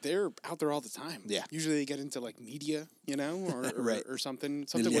 they're out there all the time. Yeah. Usually they get into media, or Right. or something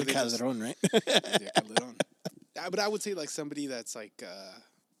El where they just Calderón, right? Yeah, Calderón. But I would say somebody that's like a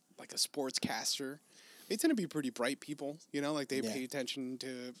sportscaster. They tend to be pretty bright people, they Yeah. pay attention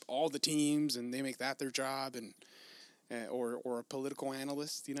to all the teams and they make that their job, and or a political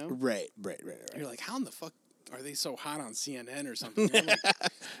analyst, Right. You're like, how in the fuck are they so hot on CNN or something? Like,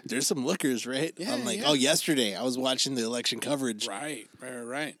 There's some lookers, right? Yeah, I'm like, yeah. oh, yesterday I was watching the election coverage right.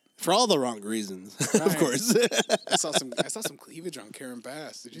 for all the wrong reasons, of Right. course. I saw some cleavage on Karen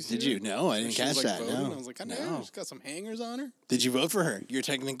Bass. Did you see Did it? you? No, I didn't She was, catch that. voting. No. I was like, No. no, she's got some hangers on her. Did you vote for her? You're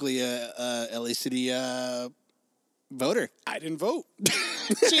technically a LA City voter. I didn't vote.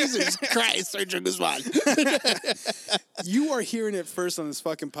 Jesus Christ, Sergio Guzman. You are hearing it first on this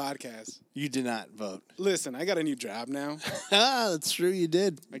fucking podcast. You did not vote. Listen, I got a new job now. That's true. You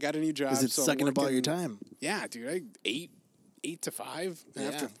did. I got a new job. Is it so I'm sucking up all your working- time? Yeah, dude. 8 to 5. And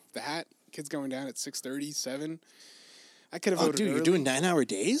Yeah. after that, kids going down at 6:30, 7. I could have Oh, voted dude, early. you're doing 9-hour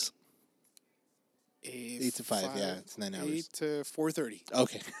days? 8 to 5, yeah, it's 9 hours. 8 to 4:30.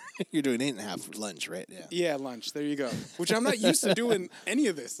 Okay. You're doing 8.5 lunch, right? Yeah. Yeah, lunch. There you go. Which I'm not used to doing any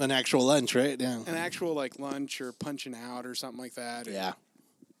of this. An actual lunch, right? Yeah. An actual lunch or punching out or something like that. And,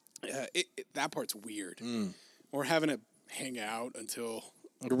 Yeah. that part's weird. Or having to hang out until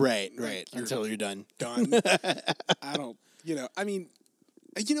Right. you're Until you're done. done. I don't, I mean,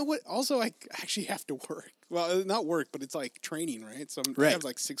 you know what? Also, I actually have to work. Well, not work, but it's like training, right? So I Right. have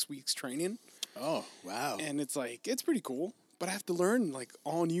 6 weeks training, Oh, wow. and it's it's pretty cool. But I have to learn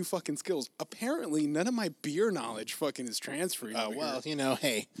all new fucking skills. Apparently, none of my beer knowledge fucking is transferring. Oh, over well, here.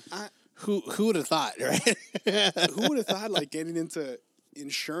 hey, I- who would have thought, right? Who would have thought getting into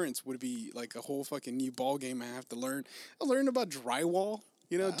insurance would be a whole fucking new ball game? I have to learn. I learned about drywall.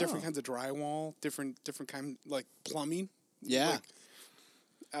 Different kinds of drywall, different kind plumbing. Yeah.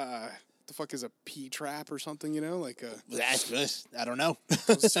 The fuck is a P trap or something? That's just, I don't know.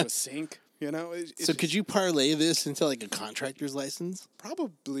 Goes to a sink. So could you parlay this into a contractor's license?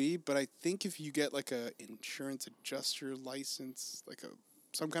 Probably, but I think if you get a insurance adjuster license,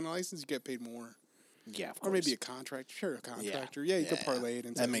 some kind of license, you get paid more. Yeah, of Or maybe a contractor. Sure, a contractor. Yeah, you could Yeah. parlay it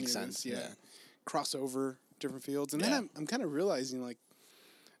into That makes any of this, sense, yeah. Crossover different fields, and Yeah. then I'm kind of realizing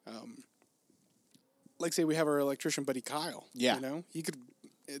say we have our electrician buddy Kyle. Yeah.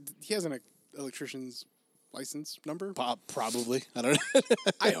 He has an electrician's license number. Probably. I don't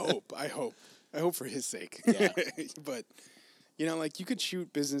know. I hope for his sake. Yeah. But you could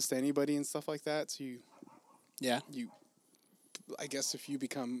shoot business to anybody and stuff like that. So Yeah. I guess if you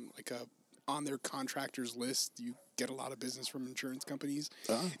become on their contractors list, you get a lot of business from insurance companies.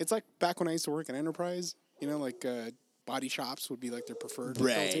 It's like back when I used to work at Enterprise. Body shops would be their preferred. They'll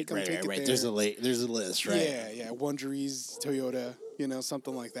Right. take 'em, take it there. There's a list, right? Yeah. Wonderies, Toyota,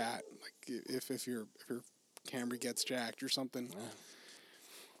 something like that. If your Camry gets jacked or something.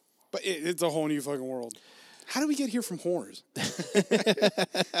 But it's a whole new fucking world. How do we get here from whores?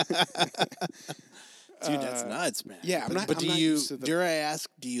 Dude, that's nuts, man. Yeah, but do you? Dare I ask?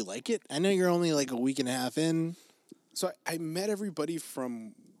 Do you like it? I know you're only like a week and a half in. So I met everybody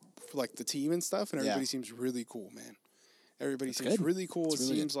from like the team and stuff, and everybody seems really cool, man. Everybody seems really cool. It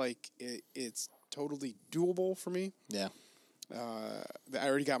seems like it's totally doable for me. Yeah. I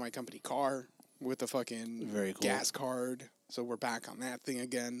already got my company car with a fucking gas card, so we're back on that thing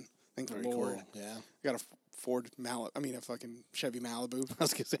again. Thank the Lord. Cool. Yeah. I got a Ford Mallet. I mean, a fucking Chevy Malibu. I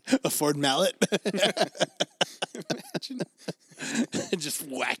was gonna say a Ford Mallet. Imagine just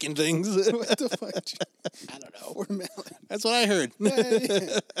whacking things. What the fuck? I don't know. Ford Mallet. That's what I heard. Yeah.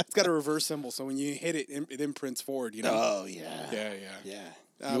 It's got a reverse symbol, so when you hit it, it imprints forward. You know. Oh yeah. Yeah.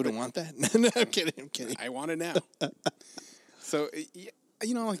 You wouldn't want that? No, I'm kidding. I want it now. So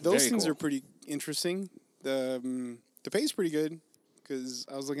you know, like those things are pretty interesting. The pay's pretty good. Because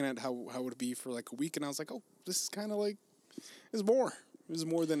I was looking at how it would be for like a week, and I was like, oh, this is kind of like, it's more. It was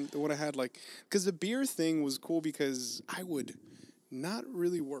more than what I had. Like, because the beer thing was cool because I would not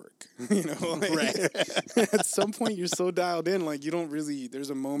really work. You know, like, right. At some point you're so dialed in, like you don't really.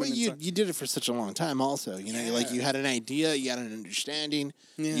 There's a moment. But you did it for such a long time, also. You know, like you had an idea, you had an understanding,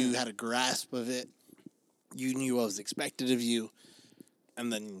 you had a grasp of it, you knew what was expected of you. And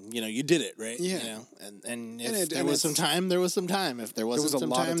then, you know, you did it, right? Yeah. You know, and if there was some time, there was some time. If there wasn't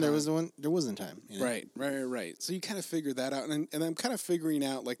some time, there wasn't time. You know? Right. So you kind of figured that out. And I'm kind of figuring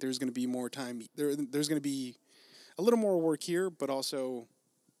out, like, there's going to be more time. There's going to be a little more work here, but also,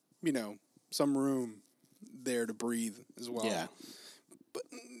 you know, some room there to breathe as well. Yeah. But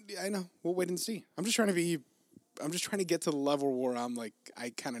I know. We'll wait and see. I'm just trying to get to the level where I'm like,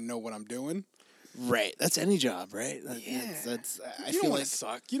 I kind of know what I'm doing. Right, that's any job, right? That's I feel like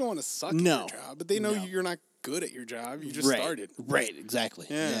suck. You don't want to suck at your job, but they know you're not good at your job. You just started. Right, exactly.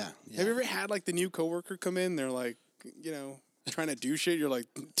 Yeah. Have you ever had like the new coworker come in? They're like, you know, trying to do shit. You're like,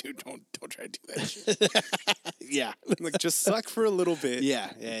 dude, don't try to do that shit. Yeah, like just suck for a little bit.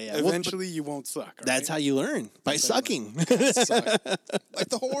 Yeah. Eventually, you won't suck. Right? That's how you learn, by sucking. Like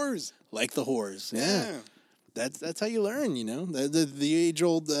the whores. Like the whores. Yeah. That's how you learn. You know, the age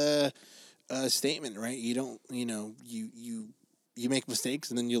old. Statement, right? You don't, you know, you make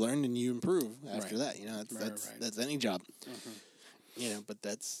mistakes and then you learn and you improve after that. You know, that's any job. Mm-hmm. You know, but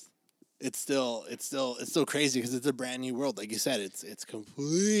it's still crazy because it's a brand new world. Like you said, it's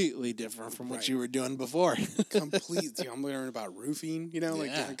completely different from what you were doing before. Completely. I'm learning about roofing. You know,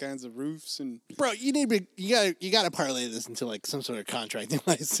 like different kinds of roofs and. Bro, you gotta parlay this into like some sort of contracting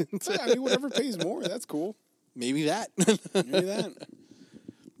license. I mean, whatever pays more, that's cool. Maybe that. Maybe that.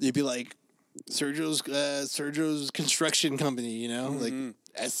 You'd be like. Sergio's construction company, you know, like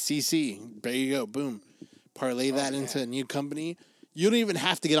SCC. There you go, boom. Parlay that into a new company. You don't even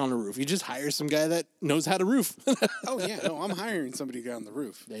have to get on the roof. You just hire some guy that knows how to roof. Oh yeah, no, I'm hiring somebody to get on the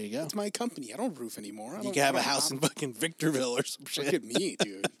roof. There you go. It's my company. I don't roof anymore. You can have a house in fucking Victorville or some shit. Look at me,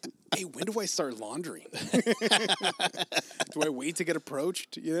 dude. Hey, when do I start laundering? Do I wait to get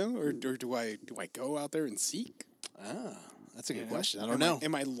approached, you know, or do I go out there and seek? Ah. That's a good question. I don't know.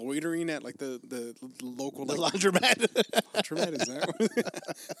 Am I loitering at like the local the laundromat? Laundromat is that?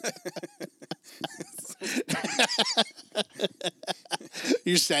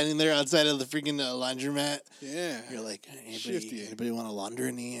 You're standing there outside of the freaking laundromat. Yeah. You're like, anybody want to launder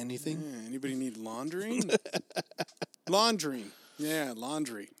anything? Yeah, anybody need laundering? Laundering. Yeah,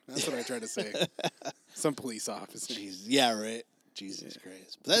 laundry. That's what I try to say. Some police officer. Jeez. Yeah, right. Jesus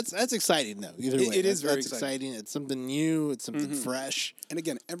Christ. But that's exciting, though. Either way. It is very exciting. It's something new. It's something fresh. And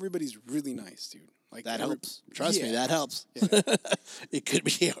again, everybody's really nice, dude. Like that helps. Trust me, that helps. Yeah. It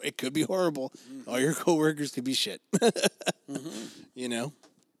could be horrible. All your coworkers could be shit. You know?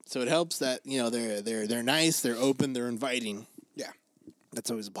 So it helps that, you know, they're nice, they're open, they're inviting. Yeah.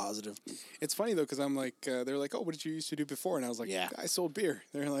 That's always a positive. It's funny, though, because I'm like, they're like, oh, what did you used to do before? And I was like, I sold beer.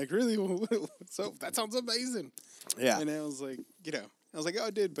 They're like, really? So that sounds amazing. Yeah. And I was like, you know, oh, I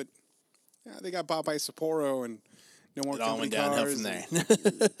did, but they got bought by Sapporo and no more company went downhill cars. From there.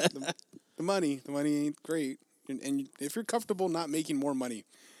 The money ain't great. And if you're comfortable not making more money,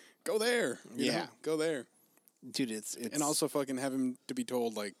 go there. You know? Go there. Dude, it's and also fucking having to be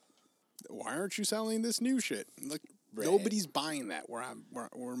told, like, why aren't you selling this new shit? Like, nobody's buying that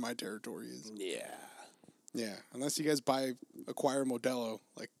where my territory is. Yeah. Yeah. Unless you guys acquire Modelo,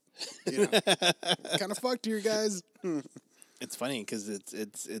 like, you know, kind of fucked here, guys. It's funny because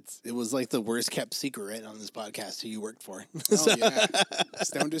it was like the worst kept secret, right, on this podcast who you worked for. Oh yeah,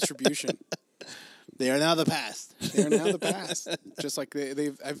 Stone Distribution. They are now the past. They're now the past. Just like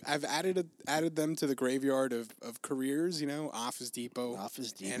I've added them to the graveyard of careers. Office Depot,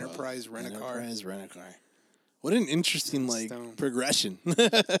 Enterprise Rent-A-Car. What an interesting progression.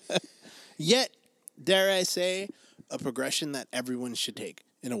 Yet, dare I say, a progression that everyone should take.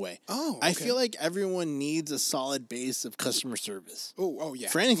 In a way. Oh, okay. I feel like everyone needs a solid base of customer service. Oh, yeah.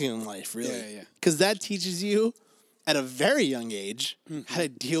 For anything in life, really. Yeah. Because that teaches you, at a very young age, how to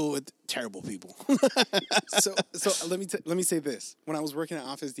deal with terrible people. So let me say this: when I was working at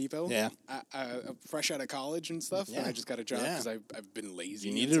Office Depot, I fresh out of college and stuff, and I just got a job because I've been lazy.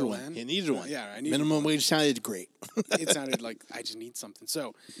 You needed one. You needed one. Yeah, I needed minimum wage sounded great. It sounded like I just need something.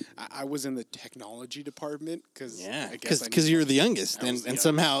 So I was in the technology department because you're the youngest, and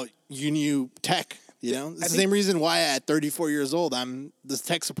somehow you knew tech. It's the same reason why at 34 years old, I'm the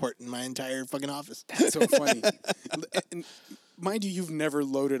tech support in my entire fucking office. That's so funny. And mind you, you've never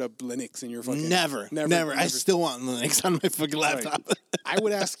loaded up Linux in your fucking... Never. I still want Linux on my fucking laptop. Right. I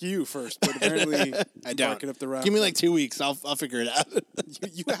would ask you first, but apparently I don't. Barking up the route. Give me like 2 weeks. I'll figure it out.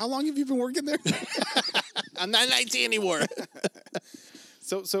 How long have you been working there? I'm not in IT anymore.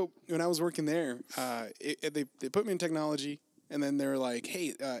 So when I was working there, they put me in technology, and then they're like,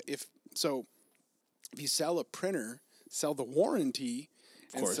 hey, if you sell a printer, sell the warranty,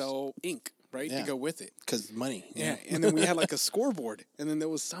 and sell ink, right, to go with it. Because money. Yeah, and then we had like a scoreboard, and then there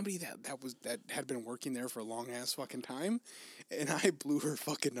was somebody that had been working there for a long ass fucking time, and I blew her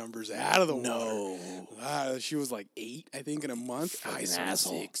fucking numbers out of the water. She was like 8, I think, in a month. I saw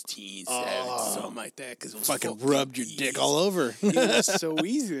 16, 7, something like that. Because it was fucking rubbed your dick all over. It was so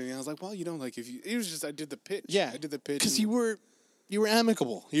easy. And I was like, well, it was just I did the pitch. Yeah, I did the pitch because you were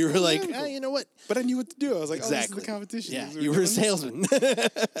amicable. You were like, you know what? But I knew what to do. I was like, exactly. Oh, this is the competition. Yeah, you were a salesman.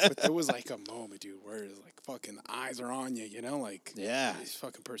 But there was like a moment, dude, where it's like fucking the eyes are on you, like, this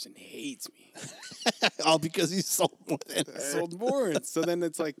fucking person hates me. All because you sold more than her. I sold more. And so then I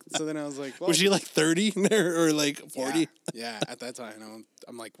was like, well. Was she like 30 or like 40? Yeah, at that time.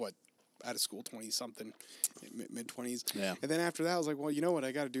 I'm like, what? Out of school, 20-something, mid-20s. Yeah. And then after that, I was like, well, you know what?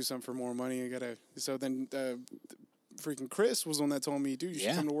 I got to do something for more money. So then freaking Chris was the one that told me, dude, you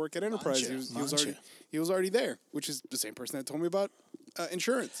should come to work at Enterprise. He was already there, which is the same person that told me about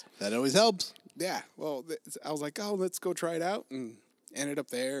insurance. That always helps. Yeah. Well, I was like, oh, let's go try it out, and ended up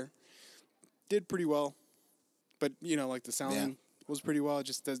there. Did pretty well, but like the sound was pretty well.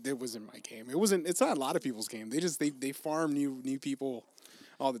 It wasn't my game. It's not a lot of people's game. They farm new people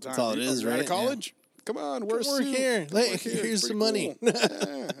all the time. That's all it is, right? Out of college. Yeah. Come on, work here. Here's some money. Cool.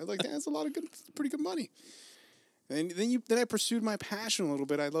 I was like, that's pretty good money. And then I pursued my passion a little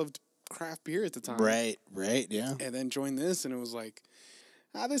bit. I loved craft beer at the time. Right, yeah. And then joined this, and it was like,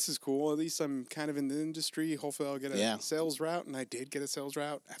 this is cool. At least I'm kind of in the industry. Hopefully I'll get a sales route. And I did get a sales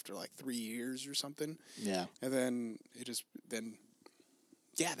route after like 3 years or something. Yeah. And then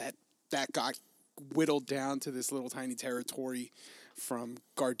that got whittled down to this little tiny territory from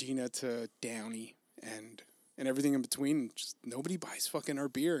Gardena to Downey and everything in between. Just nobody buys fucking our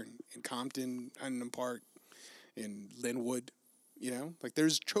beer in Compton, Huntington Park, in Linwood, like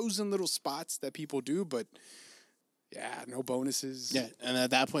there's chosen little spots that people do, but no bonuses. Yeah, and at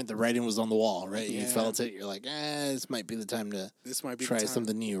that point the writing was on the wall, right? You felt it. You're like, this might be the time to try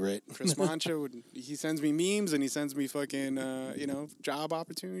something new, right? Chris Mancha he sends me memes and he sends me fucking job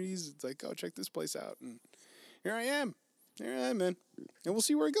opportunities. It's like, oh, check this place out, and here I am, man. And we'll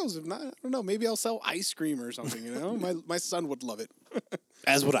see where it goes. If not, I don't know. Maybe I'll sell ice cream or something. My son would love it.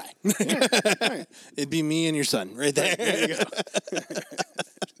 As would I. Right. It'd be me and your son right there. There you go.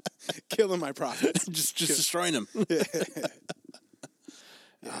 Killing my profits. just destroying them.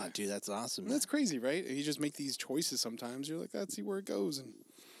 Dude, that's awesome. That's crazy, right? You just make these choices sometimes. You're like, let's see where it goes. And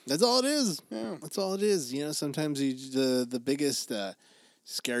that's all it is. Yeah. That's all it is. Sometimes the biggest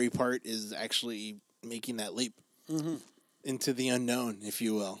scary part is actually making that leap into the unknown, if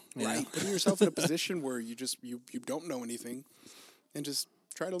you will. Right. Putting yourself in a position where you don't know anything and just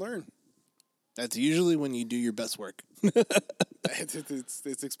try to learn. That's usually when you do your best work.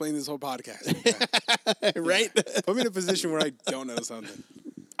 It's explained this whole podcast. Yeah. Right? Put me in a position where I don't know something.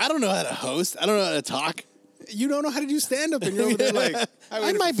 I don't know how to host. I don't know how to talk. You don't know how to do stand-up, and you're over there like...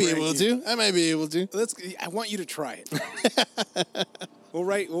 I might be able to. I want you to try it.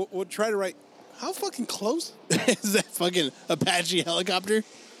 We'll try to write... How fucking close? Is that fucking Apache helicopter?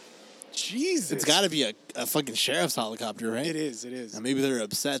 Jesus. It's got to be a fucking sheriff's helicopter, right? It is. Now, maybe they're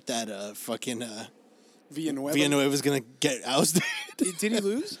upset that fucking Villanueva's going to get ousted. Did he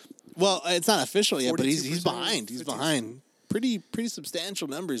lose? Well, it's not official yet, but he's 42%, behind. He's behind. Pretty substantial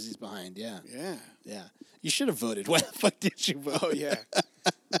numbers he's behind, yeah. Yeah. You should have voted. Why the fuck did you vote? Oh, yeah.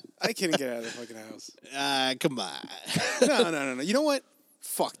 I couldn't get out of the fucking house. Come on. No. You know what?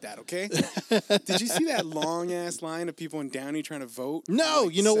 Fuck that, okay? Did you see that long-ass line of people in Downey trying to vote? No,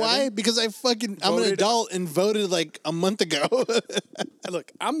 Like you know 7? why? Because I'm an adult and voted like a month ago.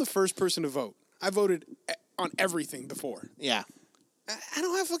 Look, I'm the first person to vote. I voted on everything before. Yeah. I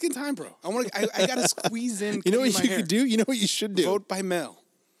don't have fucking time, bro. I gotta squeeze in. You know what you could do? You know what you should do? Vote by mail.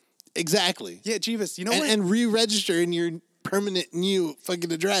 Exactly. Yeah, Jeeves, you know what? And re-register in your permanent new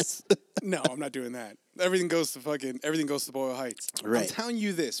fucking address. No, I'm not doing that. Everything goes to Boyle Heights. Right. I'm telling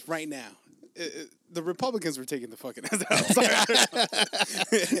you this right now. The Republicans were taking the fucking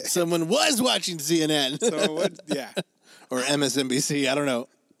Someone was watching CNN. So what? Yeah. Or MSNBC. I don't know.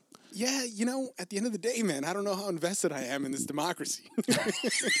 Yeah, you know, at the end of the day, man, I don't know how invested I am in this democracy.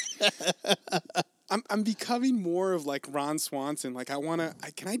 I'm becoming more of like Ron Swanson. Like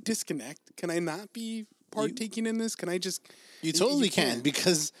can I disconnect? Can I not be partaking in this? Can I just? You totally can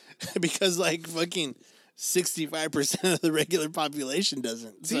because like fucking 65% of the regular population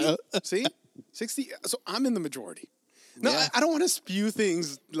doesn't. See, 60. So I'm in the majority. No, Yeah. I don't want to spew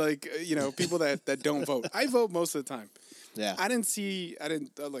things like people that don't vote. I vote most of the time. Yeah. I didn't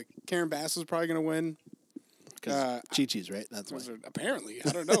like Karen Bass was probably gonna win. Chi-Chi's, right? That's why. Apparently,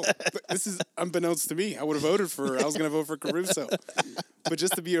 I don't know. But this is unbeknownst to me. I would have voted for her. I was going to vote for Caruso. But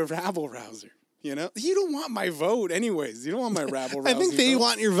just to be a rabble rouser, you don't want my vote anyways. You don't want my rabble rouser. I think they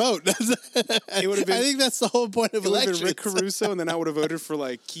want your vote. It would have been. I think that's the whole point of It would have elections. been Rick Caruso, and then I would have voted for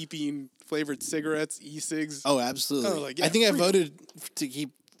like keeping flavored cigarettes, e-cigs. Oh, absolutely. Oh, like, yeah, I think I freedom. voted to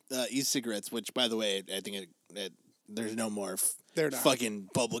keep e-cigarettes, which, by the way, I think there's no more They're not. fucking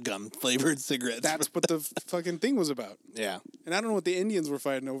bubblegum flavored cigarettes. That's what the fucking thing was about. yeah. And I don't know what the Indians were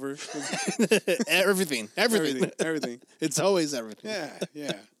fighting over. Everything. Everything. It's always everything.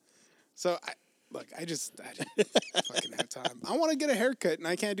 Yeah. So I just fucking have time. I want to get a haircut, and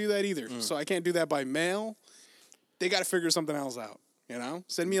I can't do that either. So I can't do that by mail. They got to figure something else out.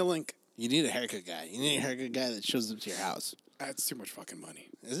 Send me a link. You need a haircut guy. You need a haircut guy that shows up to your house. That's too much fucking money.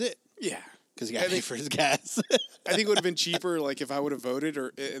 Is it? Yeah. Because you got to pay for his gas. I think it would have been cheaper, like if I would have voted,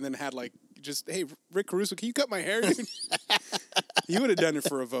 and then had like just, hey, Rick Caruso, can you cut my hair, dude? He would have done it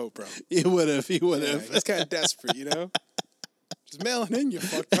for a vote, bro. He would have. He's kind of desperate, Just mail it in, you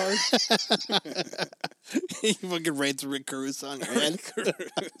fucktard. He fucking writes Rick Caruso on your head.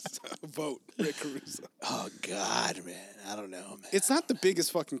 Vote, Rick Caruso. Oh, God, man. I don't know, man. It's not the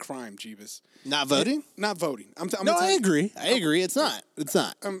biggest fucking crime, Jeebus. Not voting? Not voting. No, I agree. I agree. It's not. It's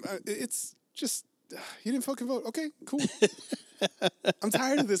not. It's just, you didn't fucking vote. Okay, cool. I'm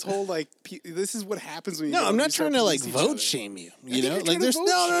tired of this whole, like, this is what happens when you No, I'm not you start trying to, like, policing each vote other. shame you. think You know? you're Like, trying to there's vote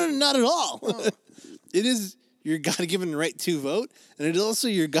no, shame. not at all. It is your God-given right to vote, and it is also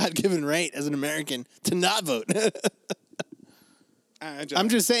your God-given right as an American to not vote. I'm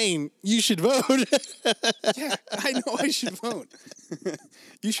just saying, you should vote. Yeah, I know I should vote.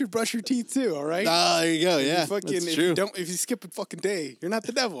 You should brush your teeth too, all right? Oh, there you go. If you Yeah, fucking, that's if true. if you skip a fucking day, you're not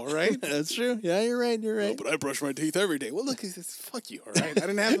the devil, all right? That's true. Yeah, you're right. You're right. But I brush my teeth every day. Well, look, fuck you, all right? I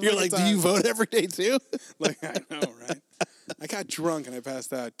didn't have. You're like, do you vote every day too? Like, I know, right? I got drunk and I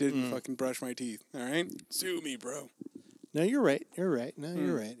passed out. Didn't fucking brush my teeth. All right, sue me, bro. No, you're right. You're right. No,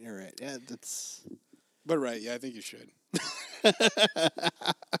 you're right. You're right. Yeah, that's. But right, yeah, I think you should. I'm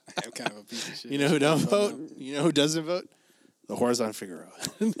kind of a piece of shit. You know who don't vote? You know who doesn't vote? The Horizon Figueroa.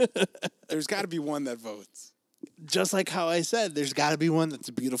 There's got to be one that votes. Just like how I said, there's got to be one that's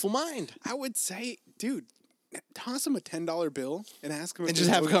a beautiful mind. I would say, dude, toss him a $10 bill and ask him. And just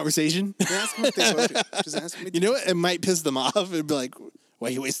have a conversation. And ask him if they voted. Just ask him. You know what? It might piss them off. It'd be like, why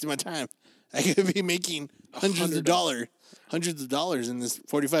are you wasting my time? I could be making hundreds of dollars in this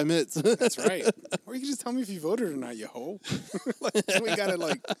 45 minutes. That's right. Or you can just tell me if you voted or not, you hoe.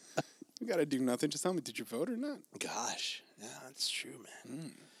 We gotta do nothing. Just tell me, did you vote or not? Gosh, yeah, that's true,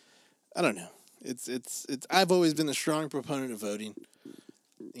 man. I don't know. It's. I've always been a strong proponent of voting.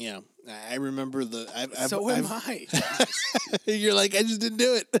 You know, I remember So am I. You're like, I just didn't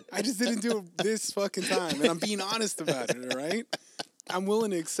do it. I just didn't do it this fucking time, and I'm being honest about it. All right. I'm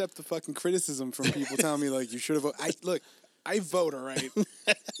willing to accept the fucking criticism from people telling me like you should have voted. I vote, all right.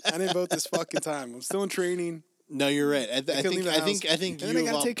 I didn't vote this fucking time. I'm still in training. No, you're right. I think And then I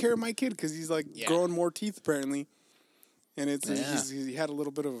gotta take care of my kid because he's like growing more teeth apparently. And he had a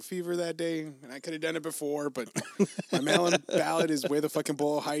little bit of a fever that day, and I could have done it before, but my mail-in ballot is way the fucking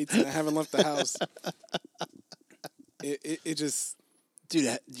Boyle Heights, and I haven't left the house. It just.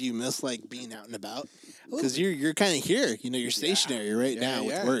 Dude, do you miss like being out and about? Because you're kind of here. You know, you're stationary right now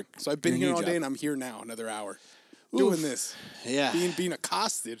with work. So I've been Your here new all day, job. and I'm here now another hour doing this. Yeah. Being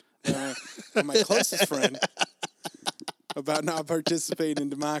accosted by my closest friend. about not participating in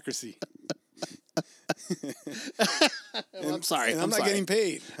democracy. Well, I'm sorry. And I'm not getting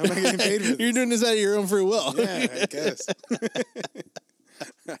paid. I'm not getting paid for this. You're doing this out of your own free will. Yeah, I guess.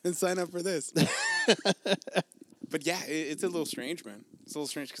 I didn't sign up for this. But yeah, it's a little strange, man. It's a little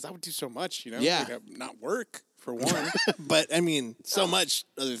strange because I would do so much, you know? Yeah. Like, not work, for one. But, I mean, so much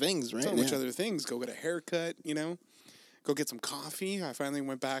other things, right? So much other things. Go get a haircut, you know? Go get some coffee. I finally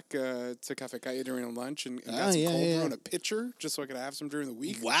went back to Cafe Calle during lunch and got some cold brew in a pitcher just so I could have some during the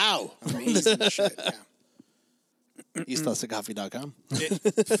week. Wow. Amazing shit, yeah. EastLasaCoffee.com.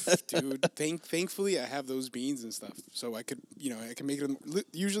 Dude, thankfully I have those beans and stuff, so I could make them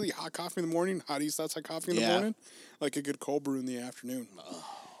usually hot coffee in the morning, hot East Outside coffee in the morning, like a good cold brew in the afternoon. Oh,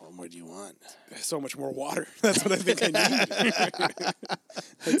 what more do you want? So much more water. That's what I think I need.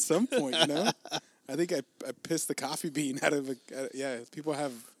 At some point, you know, I think I pissed the coffee bean out of people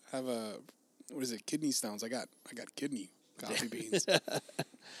have a what is it, kidney stones. I got kidney coffee beans.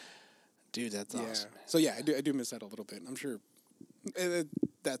 Dude, that's awesome. So yeah, I do miss that a little bit. I'm sure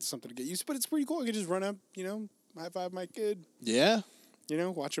that's something to get used to, but it's pretty cool. I could just run up, you know, high five my kid. Yeah. You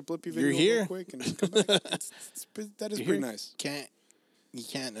know, watch a Blippi video You're here. real quick and come back. That is pretty nice. You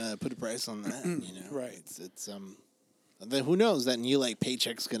can't put a price on that, you know. Right. It's then who knows, that new like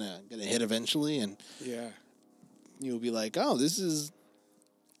paycheck's gonna hit eventually, and you'll be like, oh, this is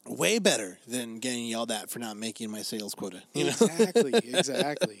way better than getting yelled at for not making my sales quota. You know?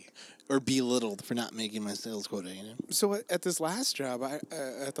 Exactly. Or belittled for not making my sales quota, you know? So at this last job,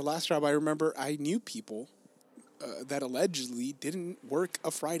 I remember I knew people that allegedly didn't work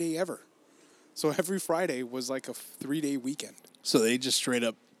a Friday ever. So every Friday was like a 3-day weekend. So they just straight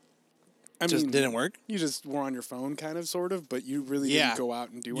up didn't work? You just were on your phone, kind of, sort of, but you really didn't go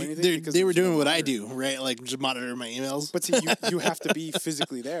out and do anything. They were doing what I do, right? Like, just monitor my emails. But see, you have to be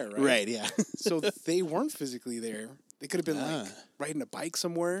physically there, right? Right, yeah. So they weren't physically there. They could have been, like, riding a bike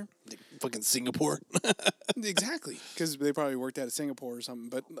somewhere. Like, fucking Singapore. Exactly. Because they probably worked out of Singapore or something.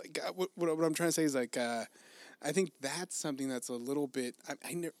 But, like, what I'm trying to say is, like, I think that's something that's a little bit... I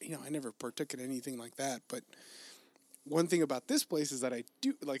never partook in anything like that, but... One thing about this place is that I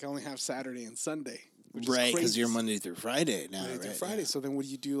only have Saturday and Sunday. Right, because you're Monday through Friday now, Monday right? through Friday. Yeah. So then what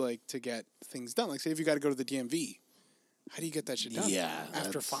do you do, like, to get things done? Like, say if you got to go to the DMV, how do you get that shit done? Yeah.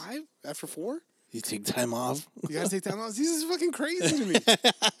 After 5? After 4? You take time off? You got to take time off? This is fucking crazy to me.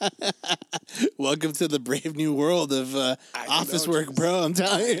 Welcome to the brave new world of office work, Jeeves. bro. I'm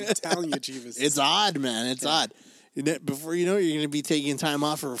telling you. I'm telling you, Jeeves. It's odd, man. It's odd. Before you know it, you're going to be taking time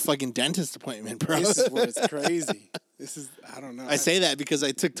off for a fucking dentist appointment, bro. This is where it's crazy. I don't know. I say that because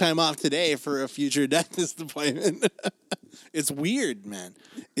I took time off today for a future dentist appointment. It's weird, man.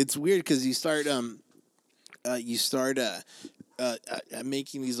 It's weird because you start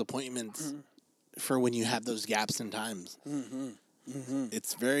making these appointments for when you have those gaps in times.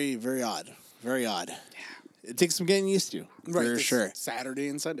 It's very, very odd. Very odd. Yeah. It takes some getting used to, for sure. Saturday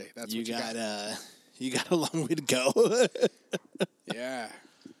and Sunday. That's what you got. You got a long way to go. Yeah.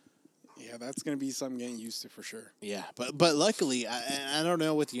 Yeah, that's going to be something getting used to for sure. Yeah, but luckily, I don't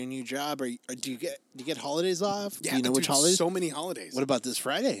know with your new job, do you get holidays off? Yeah, do you know which holidays? So many holidays. What about this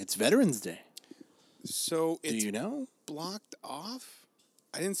Friday? It's Veterans Day. So do you know? Blocked off.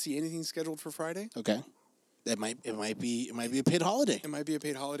 I didn't see anything scheduled for Friday. Okay, it might be a paid holiday. It might be a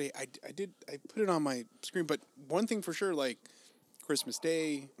paid holiday. I put it on my screen, but one thing for sure, like Christmas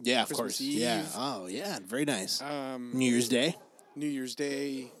Day. Yeah, Christmas of course. Eve, yeah. Oh, yeah. Very nice. New Year's Day. New Year's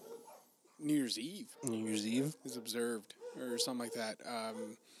Day. New Year's Eve. New Year's Eve is observed or something like that.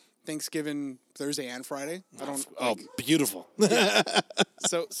 Thanksgiving Thursday and Friday. Beautiful. Yeah.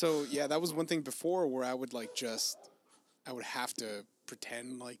 So yeah, that was one thing before where I would have to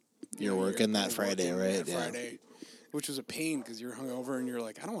pretend like you're working that Friday, right? Yeah. Friday, which was a pain because you're hungover and you're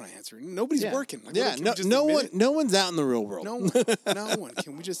like, I don't want to answer. Nobody's working. Like, no one's out in the real world. No one.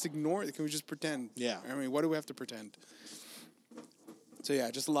 Can we just ignore it? Can we just pretend? Yeah. I mean, what do we have to pretend? So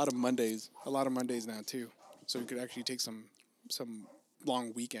yeah, just a lot of Mondays now too. So we could actually take some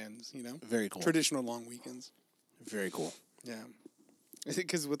long weekends, you know? Very cool. Traditional long weekends. Very cool. Yeah. I think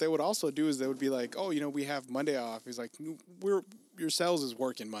because what they would also do is they would be like, oh, we have Monday off. He's like, your sales is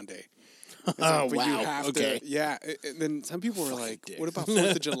working Monday. Oh, like, wow. You have okay. To, yeah. And then some people were like, what about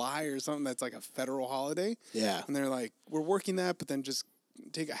 4th of July or something that's like a federal holiday? Yeah. And they're like, we're working that, but then just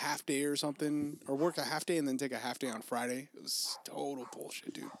take a half day or something, or work a half day and then take a half day on Friday. It was total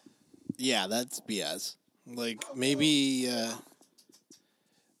bullshit, dude. Yeah, that's BS. Like maybe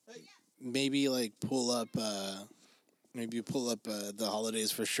like pull up the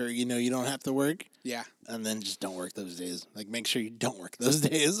holidays for sure. You don't have to work. Yeah, and then just don't work those days. Like make sure you don't work those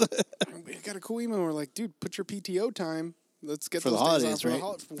days. We got a cool email. We're like, dude, put your PTO time let's get for those the holidays, days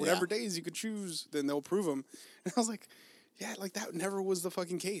off right? for whatever days you could choose, then they'll approve them. And I was like, yeah, like that never was the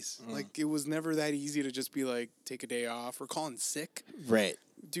fucking case. Like it was never that easy to just be like, take a day off or call in sick. Right.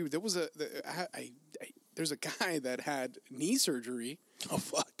 Dude, there was there's a guy that had knee surgery. Oh,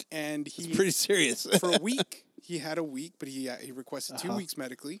 fuck. And it's pretty serious. For a week. He had a week, but he requested 2 weeks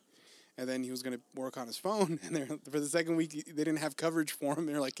medically. And then he was going to work on his phone. And for the second week, they didn't have coverage for him.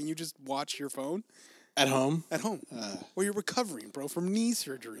 They're like, can you just watch your phone? At home? At home. Well, you're recovering, bro, from knee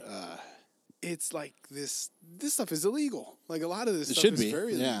surgery. It's like this stuff is illegal. Like a lot of this stuff is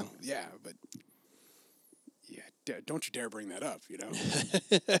very illegal. Yeah, but don't you dare bring that up, you know?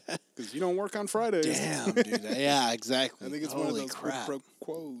 Because you don't work on Fridays. Damn, dude. Yeah, exactly. I think it's one of those quid pro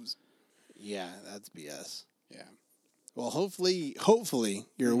quos. Yeah, that's BS. Yeah. Well, hopefully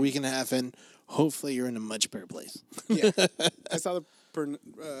you're a week and a half in. Hopefully you're in a much better place. Yeah. I saw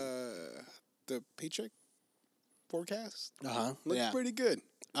the paycheck forecast. Looked pretty good.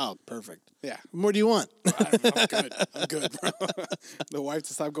 Oh, perfect. Yeah. What more do you want? I'm good. I'm good, bro. The wife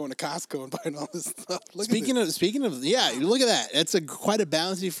to stop going to Costco and buying all this stuff. Speaking of, yeah, look at that. That's quite a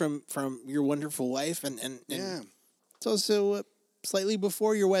bounty from your wonderful wife, and yeah, it's also slightly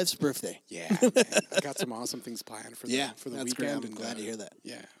before your wife's birthday. Yeah, man. I got some awesome things planned for the that's weekend. Great. I'm glad to hear that.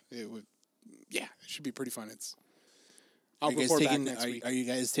 Yeah, it should be pretty fun. Are you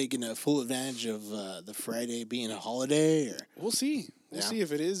guys taking a full advantage of the Friday being a holiday? Or? We'll see. We'll see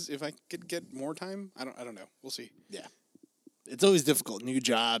if it is. If I could get more time, I don't know. We'll see. Yeah, it's always difficult. New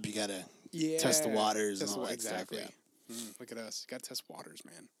job, you gotta test the waters. And all that exactly. Stuff, yeah. Look at us. You gotta test waters,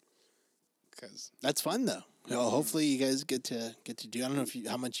 man. Because that's fun though. Well, hopefully you guys get to do. I don't know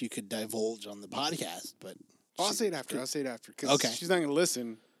how much you could divulge on the podcast, but I'll say it after. Because she's not gonna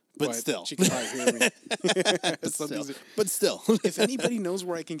listen. But still. She can probably hear me. But still. If anybody knows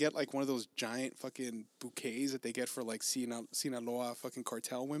where I can get like one of those giant fucking bouquets that they get for like Sinaloa fucking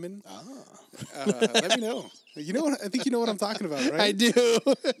cartel women, let me know. You know what? I think you know what I'm talking about, right? I do.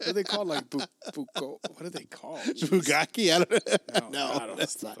 What are they called? Like buko? What are they called? Bugaki? I don't know. No,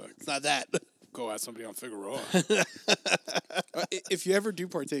 it's not that. Go at somebody on Figueroa. If you ever do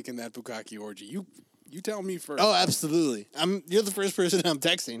partake in that bukkake orgy, you tell me first. Oh, absolutely. You're the first person I'm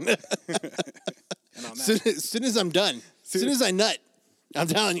texting. And on that, as soon as I'm done, as soon as I nut, I'm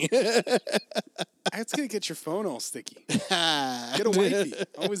telling you. It's going to get your phone all sticky. Get a wifey.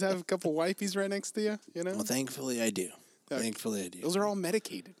 Always have a couple wifeys right next to you, you know? Well, thankfully I do. Those are all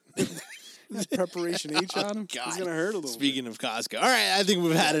medicated. Preparation H on them. God. It's going to hurt a little Speaking of Costco. All right, I think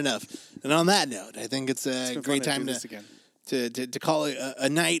we've had enough. And on that note, I think it's a great time to call it a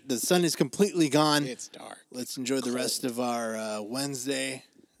night. The sun is completely gone. It's dark. Let's enjoy the rest of our Wednesday.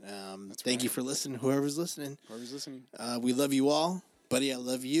 Thank you for listening, whoever's listening. We love you all. Buddy, I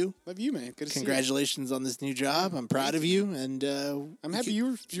love you. Love you, man. Good to see you. Congratulations on this new job. I'm proud of you, and I'm happy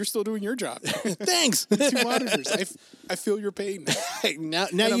you're still doing your job. Thanks. 2 monitors. I feel your pain. now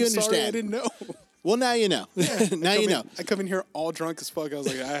you understand. Sorry I didn't know. Well, now you know. Now you know. I come in here all drunk as fuck. I was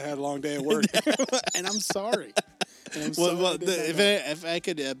like, I had a long day at work, and I'm sorry. If I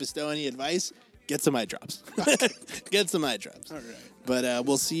could bestow any advice, get some eye drops. Get some eye drops. All right. But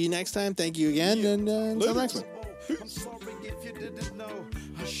we'll see you next time. Thank you again, and until next one. I'm sorry if you didn't know.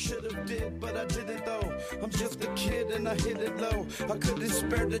 I should have did, but I didn't though. I'm just a kid and I hit it low. I couldn't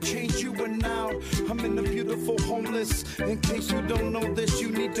spare to change you, and now I'm in the beautiful homeless. In case you don't know this, you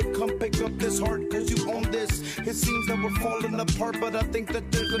need to come pick up this heart, cause you own this. It seems that we're falling apart, but I think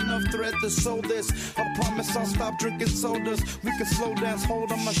that there's enough thread to sew this. I promise I'll stop drinking sodas. We can slow dance,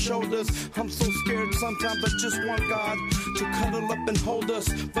 hold on my shoulders. I'm so scared sometimes I just want God to cuddle up and hold us.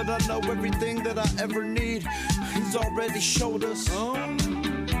 But I know everything that I ever need, He's already showed us.